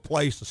go in and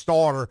replace the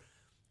starter.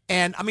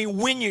 And, I mean,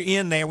 when you're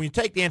in there, when you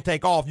take the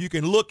intake off, you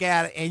can look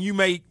at it, and you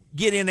may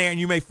get in there and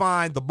you may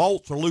find the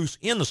bolts are loose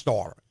in the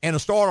starter, and the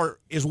starter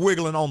is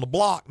wiggling on the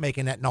block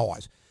making that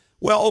noise.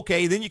 Well,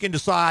 okay, then you can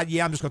decide,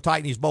 I'm just going to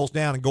tighten these bolts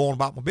down and go on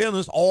about my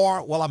business,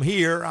 or, well, I'm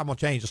here, I'm going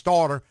to change the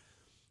starter.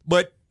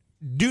 But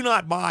do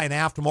not buy an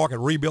aftermarket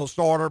rebuilt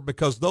starter,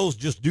 because those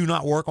just do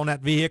not work on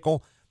that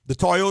vehicle. The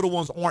Toyota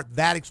ones aren't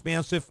that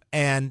expensive,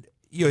 and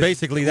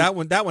basically that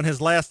one has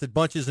lasted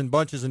bunches and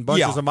bunches and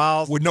bunches of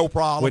miles with no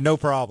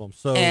problem.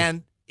 So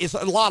and it's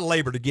a lot of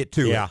labor to get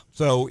to it.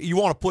 So you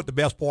want to put the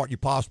best part you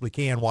possibly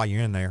can while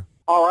you're in there.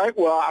 All right.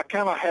 Well, I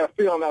kind of had a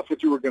feeling that's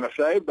what you were going to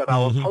say, but I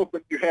was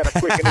hoping you had a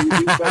quick and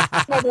easy. But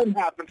that doesn't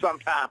happen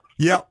sometimes.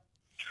 Yep.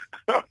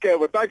 Okay.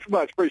 Well, thanks so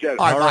much. Appreciate it.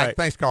 All right.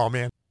 Thanks, Carl,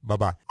 man.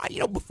 Bye-bye.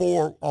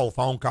 Before all the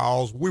phone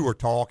calls, we were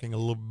talking a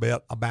little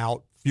bit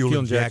about fuel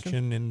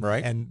injection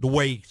and the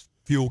way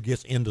fuel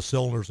gets into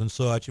cylinders and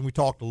such. And we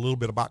talked a little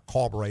bit about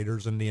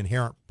carburetors and the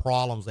inherent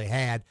problems they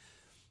had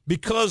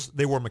because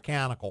they were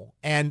mechanical.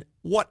 And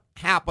what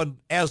happened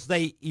as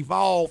they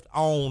evolved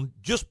on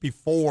just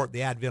before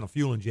the advent of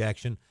fuel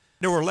injection,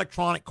 there were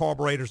electronic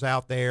carburetors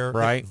out there,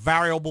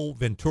 variable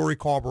Venturi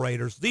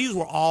carburetors. These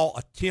were all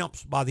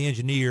attempts by the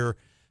engineer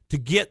to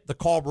get the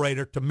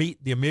carburetor to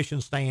meet the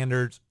emission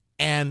standards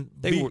and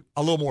be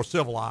a little more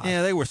civilized.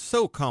 Yeah, they were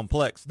so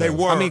complex. They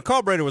were. I mean,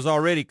 carburetor was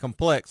already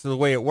complex the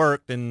way it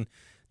worked and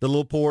the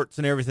little ports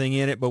and everything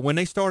in it. But when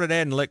they started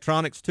adding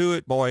electronics to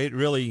it, boy, it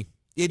really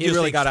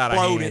got out of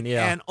hand.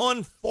 Yeah. And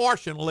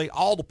unfortunately,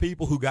 all the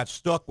people who got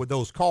stuck with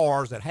those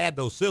cars that had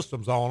those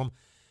systems on them,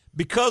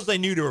 because they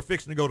knew they were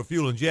fixing to go to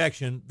fuel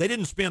injection, they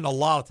didn't spend a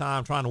lot of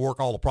time trying to work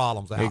all the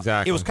problems out.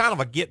 Exactly. It was kind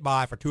of a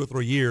get-by for 2 or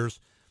 3 years.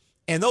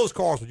 And those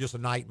cars were just a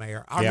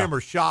nightmare. I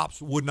remember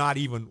shops would not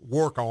even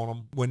work on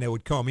them when they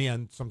would come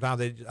in.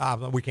 Sometimes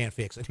we can't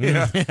fix it.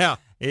 Yeah,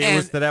 it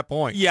was to that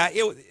point. Yeah,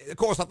 of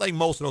course, I think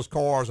most of those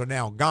cars are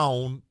now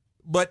gone.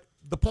 But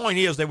the point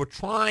is they were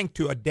trying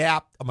to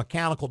adapt a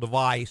mechanical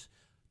device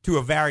to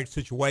a varied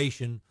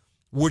situation,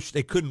 which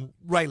they couldn't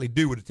rightly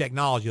do with the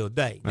technology of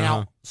the day.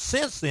 Now,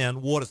 since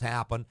then, what has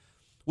happened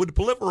with the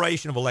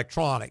proliferation of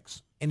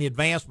electronics and the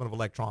advancement of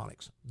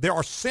electronics, there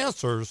are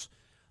sensors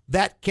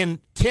that can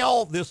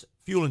tell this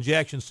fuel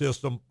injection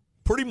system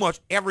pretty much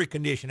every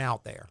condition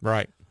out there.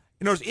 Right.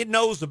 It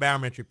knows the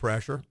barometric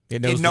pressure.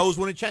 It knows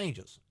when it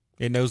changes.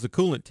 It knows the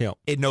coolant temp.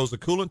 It knows the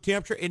coolant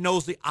temperature. It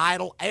knows the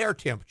idle air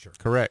temperature.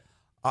 Correct.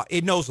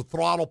 It knows the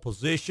throttle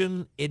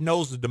position. It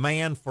knows the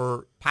demand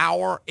for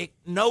power. It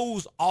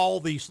knows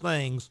all these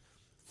things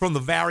from the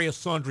various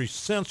sundry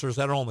sensors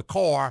that are on the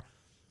car.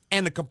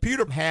 And the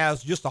computer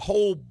has just a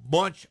whole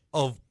bunch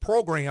of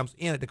programs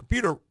in it. The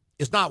computer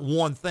is not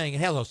one thing.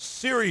 It has a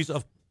series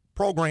of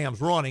programs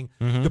running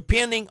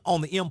depending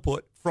on the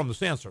input from the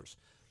sensors.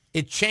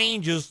 It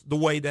changes the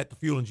way that the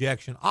fuel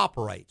injection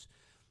operates.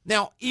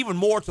 Now, even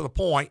more to the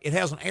point, it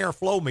has an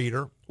airflow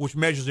meter, which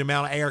measures the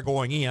amount of air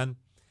going in,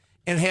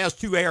 and it has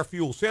 2 air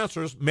fuel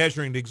sensors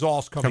measuring the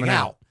exhaust coming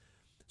out.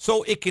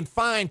 So it can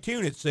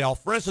fine-tune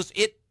itself. For instance,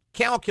 it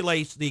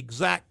calculates the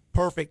exact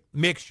perfect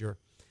mixture,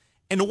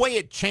 and the way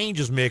it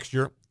changes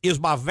mixture is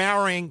by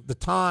varying the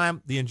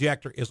time the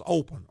injector is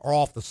open or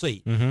off the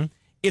seat.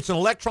 It's an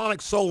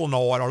electronic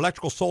solenoid or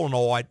electrical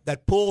solenoid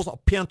that pulls a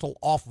pintle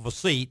off of a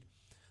seat.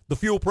 The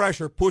fuel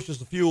pressure pushes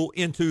the fuel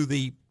into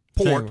the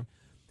port,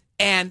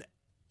 and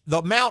the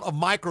amount of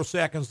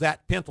microseconds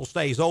that pintle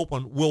stays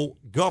open will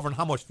govern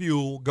how much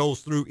fuel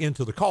goes through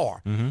into the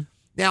car.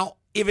 Now,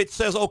 if it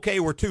says, okay,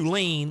 we're too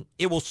lean,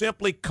 it will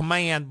simply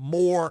command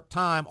more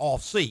time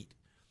off seat,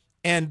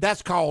 and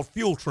that's called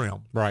fuel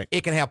trim. Right.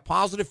 It can have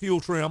positive fuel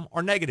trim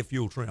or negative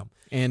fuel trim.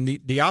 And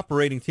the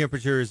operating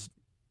temperature is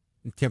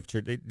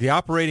the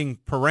operating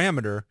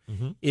parameter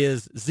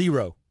is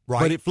 0. Right.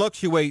 But it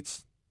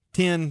fluctuates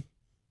 10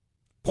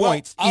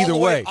 points either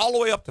way. All the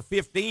way up to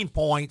 15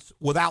 points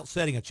without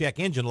setting a check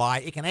engine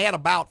light. It can add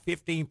about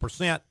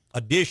 15%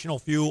 additional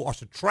fuel or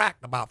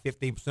subtract about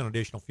 15%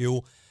 additional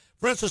fuel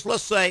For instance,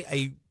 let's say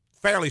a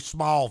fairly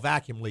small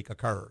vacuum leak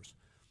occurs.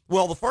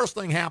 Well, the first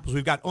thing happens,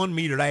 we've got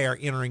unmetered air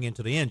entering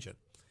into the engine.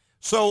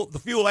 So the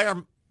fuel air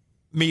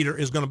meter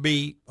is going to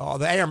be,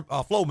 the air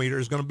flow meter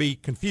is going to be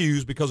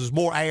confused because there's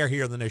more air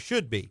here than there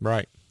should be.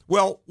 Right.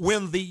 Well,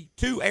 when the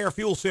two air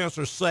fuel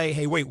sensors say,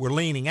 hey, wait, we're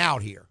leaning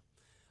out here,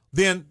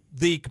 then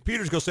the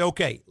computer's going to say,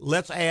 okay,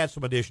 let's add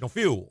some additional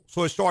fuel.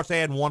 So it starts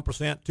adding 1%,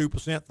 2%,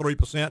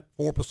 3%,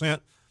 4%,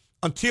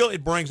 until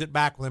it brings it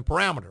back within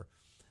parameter.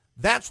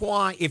 That's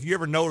why if you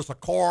ever notice a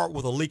car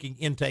with a leaking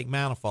intake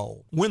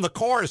manifold, when the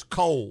car is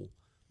cold,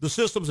 the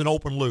system's in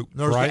open loop.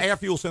 Notice the air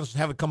fuel sensors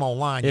haven't come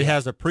online yet. It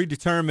has a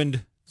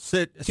predetermined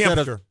set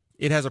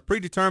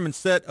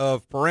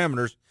of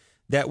parameters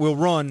that will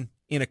run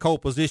in a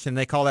cold position.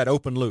 They call that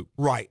open loop.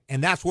 Right,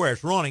 and that's where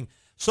it's running.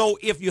 So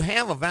if you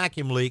have a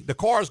vacuum leak, the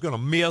car is going to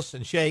miss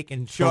and shake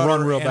and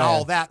shudder and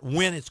all that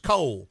when it's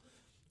cold.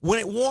 When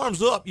it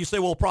warms up, you say,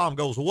 well, the problem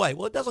goes away.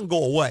 Well, it doesn't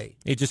go away.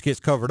 It just gets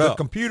covered up. The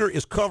computer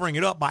is covering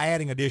it up by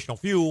adding additional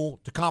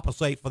fuel to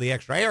compensate for the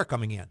extra air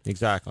coming in.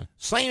 Exactly.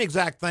 Same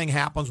exact thing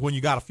happens when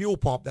you got a fuel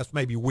pump that's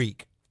maybe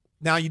weak.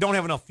 Now, you don't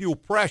have enough fuel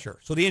pressure,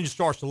 so the engine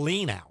starts to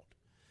lean out.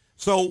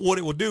 So what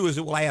it will do is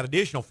it will add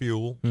additional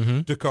fuel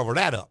to cover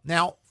that up.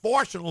 Now,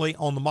 fortunately,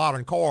 on the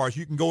modern cars,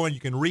 you can go in, you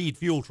can read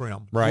fuel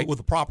trim with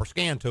the proper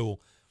scan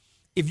tool.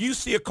 If you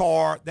see a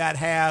car that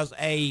has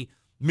a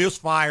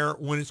misfire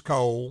when it's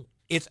cold,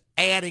 it's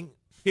adding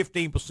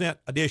 15%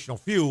 additional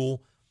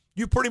fuel,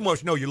 you pretty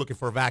much know you're looking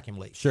for a vacuum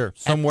leak. Sure,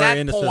 somewhere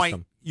in the system. At that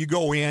point, you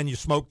go in, you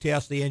smoke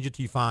test the engine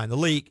till you find the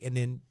leak, and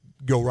then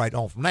go right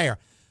on from there.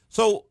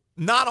 So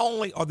not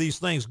only are these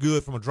things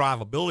good from a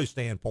drivability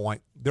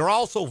standpoint, they're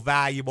also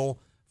valuable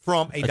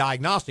from a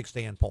diagnostic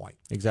standpoint.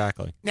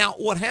 Exactly. Now,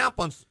 what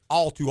happens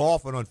all too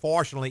often,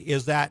 unfortunately,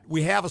 is that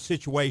we have a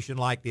situation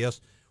like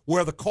this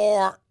where the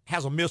car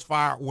has a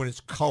misfire when it's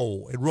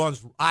cold.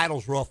 It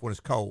idles rough when it's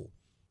cold.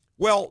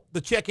 Well, the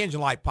check engine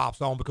light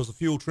pops on because the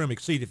fuel trim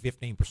exceeded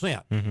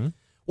 15%.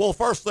 Well, the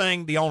first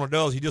thing the owner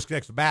does, he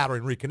disconnects the battery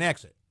and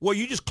reconnects it. Well,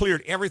 you just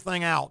cleared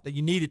everything out that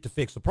you needed to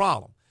fix the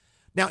problem.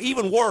 Now,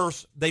 even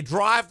worse, they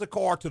drive the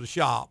car to the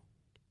shop,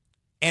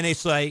 and they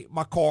say,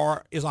 my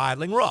car is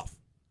idling rough.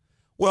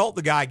 Well,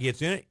 the guy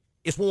gets in it.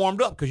 It's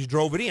warmed up because you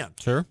drove it in.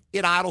 Sure.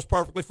 It idles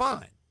perfectly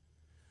fine.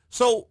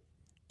 So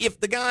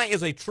if the guy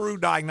is a true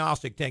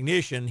diagnostic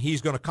technician,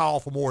 he's going to call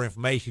for more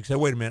information. He say,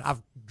 wait a minute,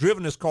 I've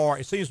driven this car.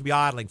 It seems to be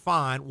idling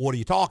fine. What are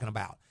you talking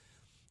about?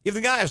 If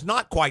the guy is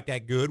not quite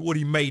that good, what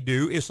he may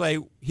do is say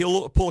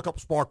he'll pull a couple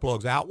spark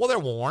plugs out. Well, they're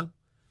worn.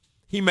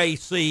 He may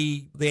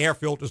see the air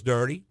filter's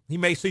dirty. He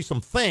may see some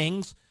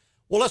things.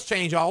 Well, let's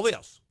change all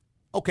this.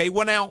 Okay,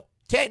 well, now,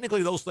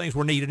 technically those things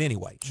were needed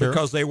anyway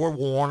because they were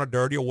worn or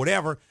dirty or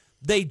whatever.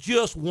 They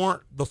just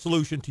weren't the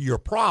solution to your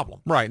problem.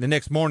 Right. The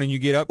next morning you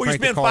get up, well, you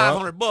spend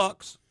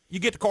 $500. You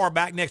get the car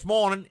back next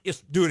morning,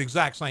 it's doing the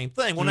exact same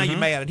thing. Well, now you're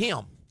mad at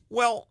him.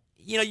 Well,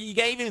 you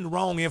gave him the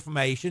wrong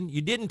information.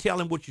 You didn't tell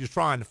him what you were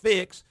trying to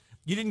fix.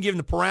 You didn't give him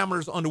the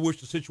parameters under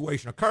which the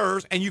situation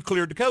occurs, and you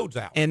cleared the codes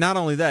out. And not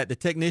only that, the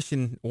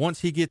technician,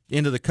 once he gets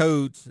into the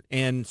codes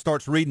and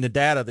starts reading the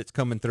data that's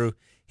coming through,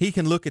 he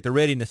can look at the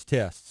readiness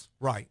tests.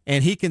 Right.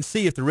 And he can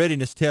see if the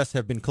readiness tests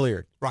have been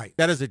cleared. Right.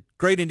 That is a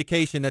great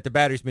indication that the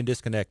battery's been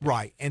disconnected.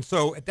 Right. And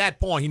so at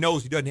that point, he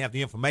knows he doesn't have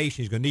the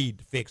information he's going to need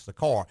to fix the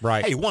car.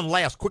 Right. Hey, one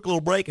last quick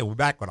little break, and we're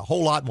back with a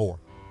whole lot more.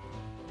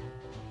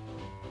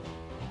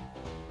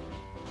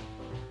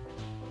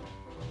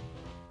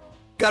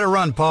 Gotta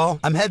run, Paul.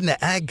 I'm heading to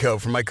AGCO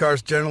for my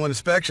car's general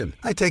inspection.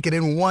 I take it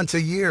in once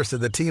a year so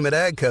the team at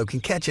AGCO can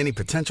catch any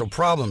potential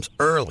problems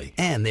early.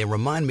 And they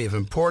remind me of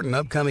important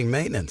upcoming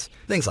maintenance.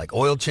 Things like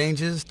oil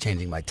changes,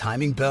 changing my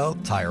timing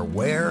belt, tire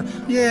wear.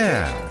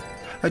 Yeah,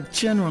 a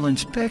general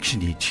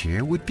inspection each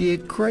year would be a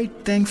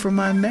great thing for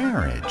my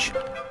marriage.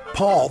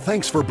 Paul,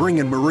 thanks for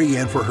bringing Marie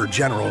in for her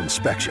general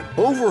inspection.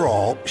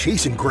 Overall,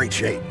 she's in great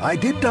shape. I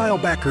did dial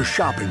back her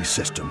shopping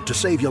system to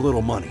save you a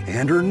little money,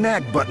 and her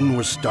nag button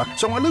was stuck,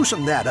 so I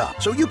loosened that up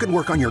so you can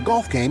work on your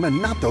golf game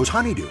and not those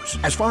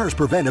honeydews. As far as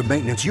preventive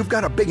maintenance, you've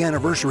got a big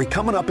anniversary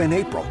coming up in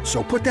April,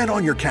 so put that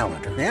on your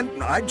calendar.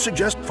 And I'd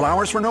suggest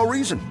flowers for no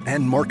reason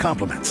and more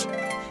compliments.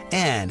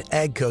 And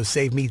AGCO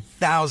saved me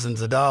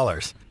thousands of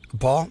dollars.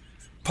 Paul,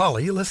 are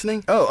you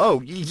listening?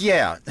 Oh,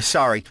 yeah.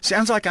 Sorry.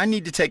 Sounds like I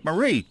need to take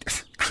Marie,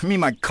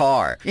 my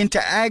car, into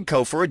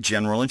AGCO for a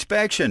general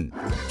inspection.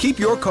 Keep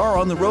your car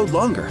on the road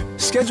longer.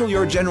 Schedule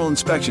your general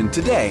inspection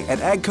today at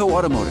AGCO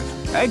Automotive.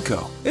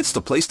 AGCO, it's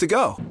the place to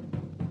go.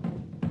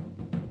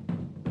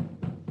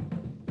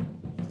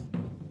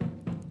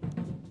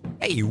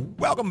 Hey,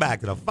 welcome back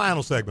to the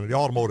final segment of the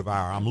Automotive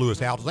Hour. I'm Louis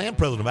Altazan,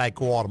 president of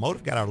AGCO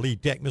Automotive. Got our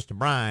lead tech, Mr.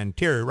 Brian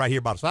Terry, right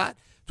here by the side.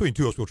 Between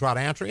two of us, we'll try to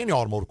answer any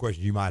automotive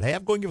questions you might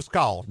have. Go and give us a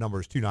call. Number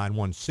is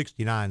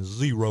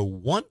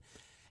 291-6901.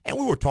 And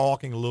we were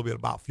talking a little bit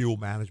about fuel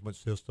management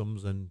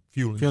systems and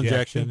fuel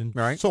injection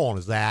and so on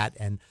as that.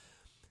 And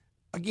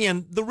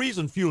again, the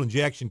reason fuel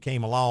injection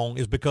came along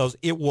is because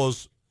it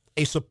was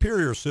a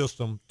superior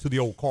system to the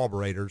old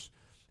carburetors.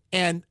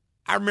 And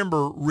I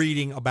remember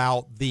reading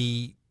about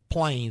the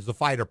planes, the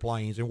fighter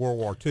planes in World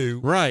War II.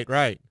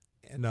 Right.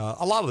 And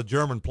a lot of the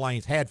German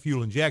planes had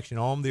fuel injection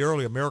on them. The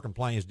early American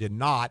planes did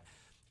not.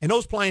 And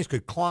those planes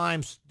could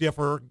climb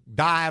stiffer,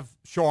 dive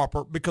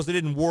sharper, because they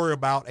didn't worry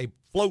about a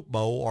float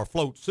bow or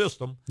float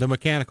system. The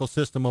mechanical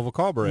system of a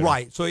carburetor.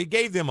 Right. So it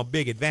gave them a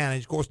big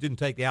advantage. Of course, it didn't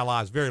take the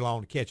Allies very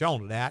long to catch on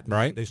to that.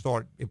 Right. They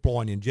started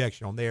employing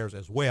injection on theirs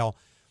as well.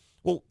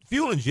 Well,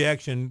 fuel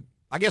injection,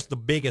 I guess the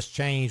biggest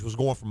change was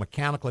going from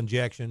mechanical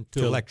injection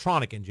to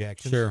electronic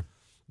injection. Sure.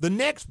 The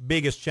next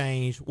biggest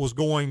change was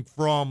going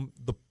from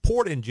the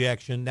port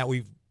injection that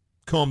we've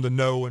come to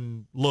know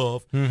and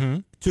love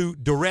to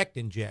direct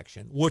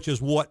injection, which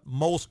is what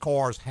most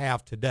cars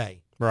have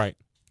today. Right.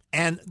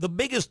 And the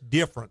biggest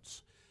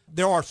difference,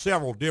 there are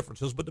several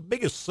differences, but the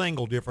biggest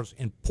single difference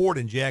in port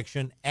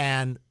injection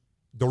and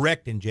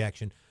direct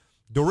injection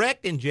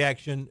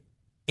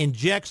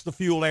injects the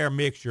fuel-air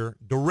mixture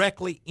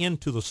directly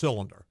into the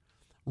cylinder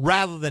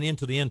rather than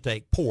into the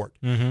intake port.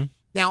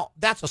 Now,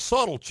 that's a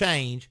subtle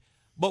change,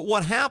 but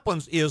what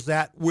happens is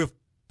that with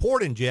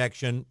port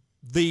injection,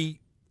 the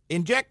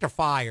injector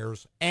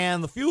fires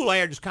and the fuel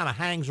air just kind of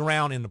hangs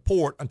around in the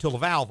port until the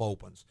valve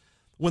opens.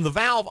 When the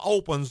valve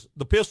opens,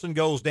 the piston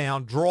goes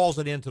down, draws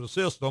it into the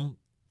system,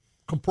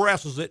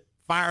 compresses it,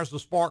 fires the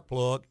spark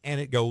plug,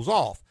 and it goes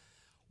off.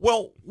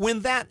 Well,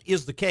 when that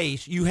is the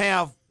case, you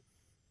have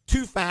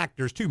two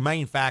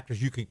main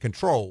factors you can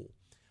control.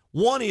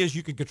 One is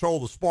you can control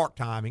the spark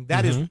timing.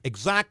 That is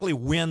exactly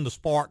when the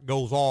spark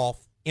goes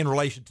off in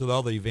relation to the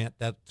other event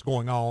that's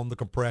going on, the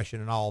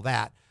compression and all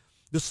that.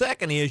 The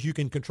second is you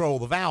can control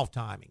the valve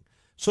timing.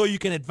 So you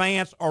can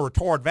advance or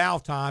retard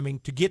valve timing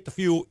to get the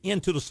fuel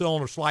into the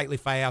cylinder slightly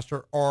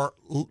faster or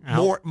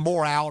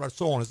more out or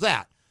so on as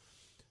that.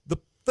 The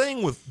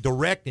thing with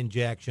direct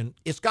injection,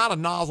 it's got a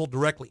nozzle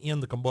directly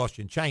in the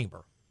combustion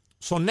chamber.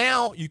 So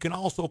now you can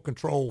also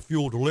control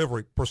fuel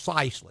delivery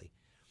precisely.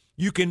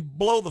 You can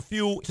blow the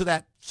fuel to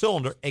that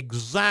cylinder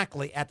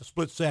exactly at the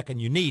split second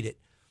you need it.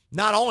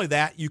 Not only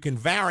that, you can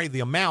vary the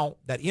amount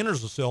that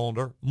enters the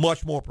cylinder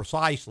much more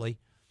precisely,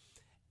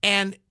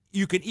 and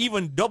you can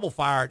even double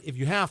fire it if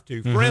you have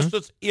to. For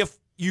instance, if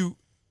you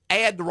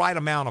add the right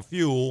amount of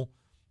fuel,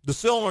 the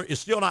cylinder is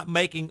still not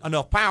making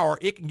enough power,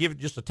 it can give it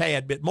just a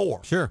tad bit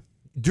more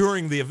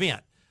during the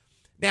event.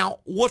 Now,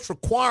 what's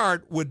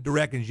required with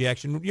direct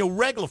injection,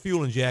 regular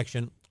fuel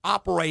injection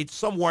operates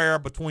somewhere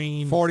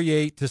between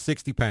 48 to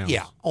 60 pounds.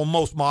 Yeah, on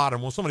most modern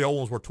ones. Some of the old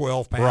ones were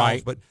 12 pounds,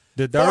 right. But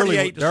the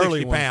 48 to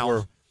 60 ones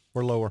pounds.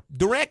 Were lower.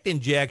 Direct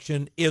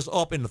injection is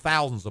up in the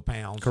thousands of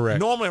pounds. Correct.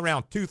 Normally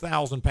around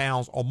 2,000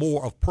 pounds or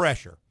more of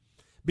pressure.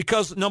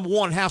 Because, number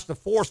one, it has to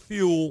force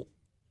fuel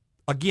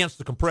against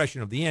the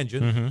compression of the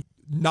engine,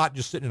 not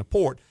just sitting in a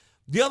port.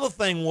 The other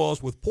thing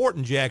was with port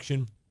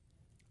injection,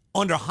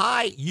 under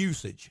high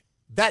usage,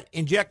 that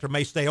injector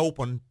may stay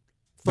open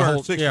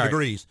 60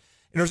 degrees.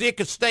 And it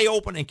could stay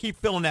open and keep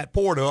filling that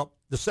port up.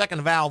 The second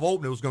the valve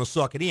opened, it was going to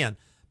suck it in.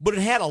 But it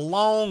had a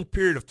long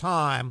period of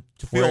time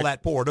to fill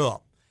that port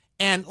up.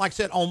 And like I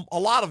said, on a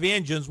lot of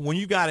engines, when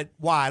you got it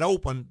wide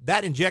open,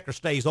 that injector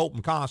stays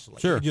open constantly.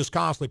 Sure. It just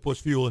constantly puts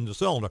fuel in the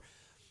cylinder.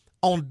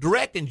 On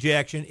direct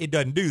injection, it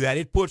doesn't do that.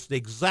 It puts the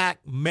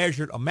exact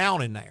measured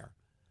amount in there.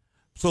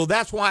 So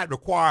that's why it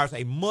requires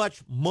a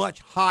much,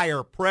 much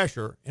higher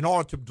pressure in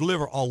order to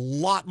deliver a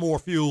lot more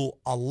fuel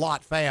a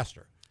lot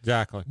faster.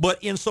 Exactly.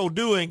 But in so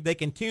doing, they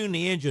can tune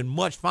the engine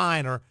much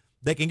finer,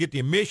 they can get the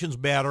emissions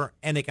better,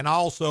 and they can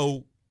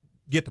also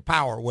get the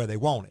power where they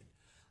want it.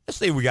 Let's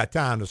see if we got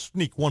time to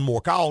sneak one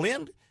more call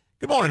in.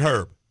 Good morning,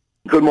 Herb.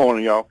 Good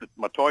morning, y'all. It's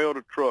my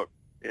Toyota truck.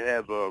 It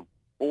has a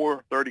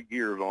 430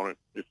 gears on it.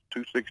 It's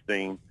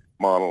 216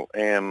 model.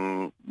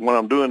 And when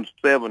I'm doing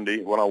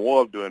 70, when I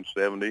was doing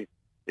 70,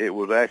 it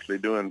was actually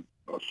doing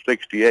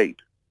 68.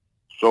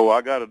 So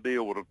I got a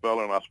deal with a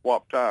fella, and I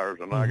swapped tires,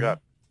 and I got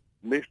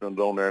Michelin's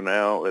on there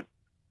now. That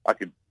I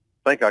could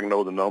think I can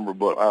know the number,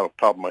 but out of the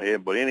top of my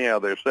head. But anyhow,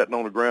 they're sitting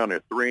on the ground.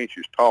 They're 3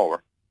 inches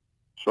taller.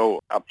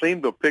 So I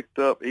seem to have picked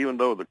up, even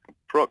though the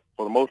truck,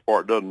 for the most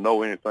part, doesn't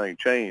know anything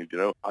changed.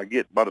 I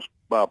get by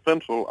a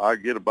pencil, I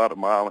get about a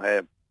mile and a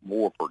half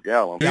more per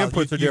gallon. Yeah,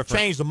 you've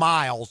changed the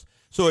miles,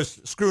 so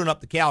it's screwing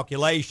up the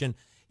calculation.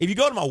 If you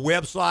go to my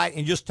website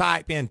and just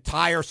type in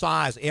tire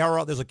size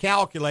error, there's a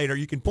calculator.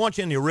 You can punch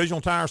in the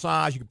original tire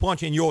size. You can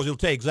punch in yours. It'll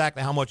tell you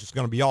exactly how much it's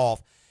going to be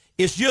off.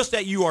 It's just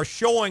that you are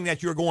showing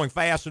that you're going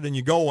faster than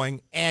you're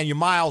going, and your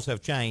miles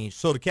have changed,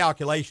 so the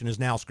calculation is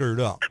now screwed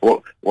up.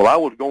 Well, I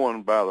was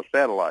going by the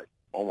satellite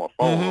on my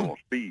phone on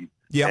speed,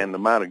 and the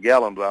amount of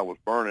gallons I was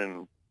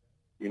burning,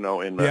 in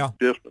that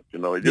distance.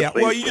 It just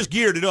you just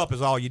geared it up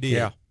is all you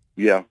did.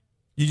 Yeah.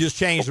 You just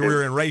changed the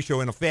rear end ratio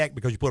in effect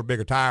because you put a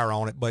bigger tire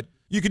on it, but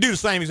you could do the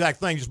same exact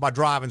thing just by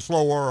driving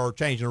slower or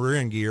changing the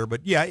rear end gear.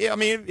 But I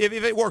mean, if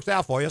it works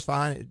out for you, it's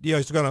fine.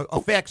 It's going to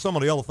affect some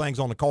of the other things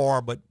on the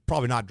car, but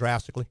probably not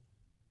drastically.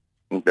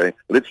 Okay.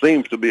 But it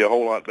seems to be a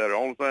whole lot better. The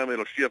only time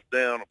it'll shift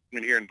down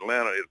in here in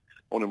Atlanta is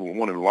on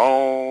one of them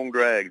long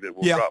drags that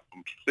will drop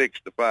from 6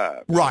 to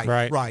 5.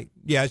 Right.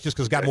 Yeah, it's just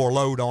because it's got more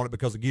load on it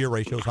because the gear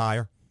ratio is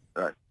higher.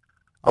 Right.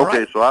 All okay,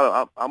 right.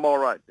 so I'm all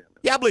right then.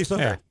 Yeah, I believe so.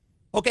 Yeah.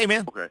 Okay,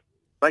 man. Okay.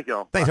 Thank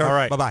y'all. Thanks, Bye. Herb. All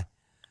right. Bye-bye.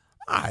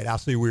 All right, I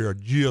see we are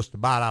just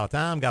about out of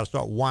time. Got to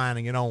start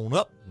winding it on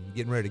up and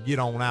getting ready to get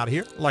on out of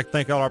here. I'd like to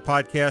thank all our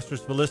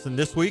podcasters for listening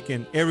this week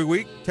and every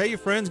week. Tell your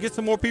friends, get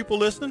some more people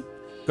listening.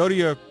 Go to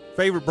your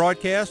favorite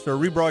broadcast or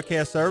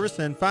rebroadcast service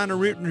and find a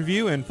written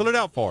review and fill it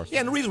out for us. Yeah,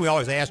 and the reason we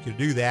always ask you to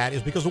do that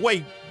is because the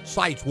way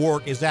sites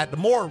work is that the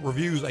more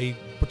reviews a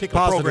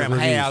particular Positive program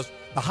reviews. has,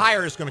 the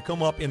higher it's going to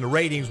come up in the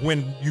ratings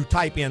when you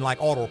type in like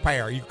auto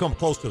repair. You come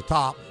close to the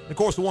top. And of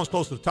course, the ones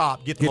close to the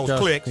top get the most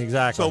clicks.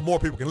 Exactly. So more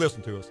people can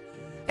listen to us.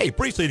 Hey,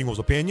 preceding was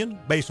opinion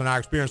based on our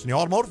experience in the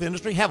automotive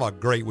industry. Have a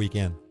great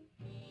weekend.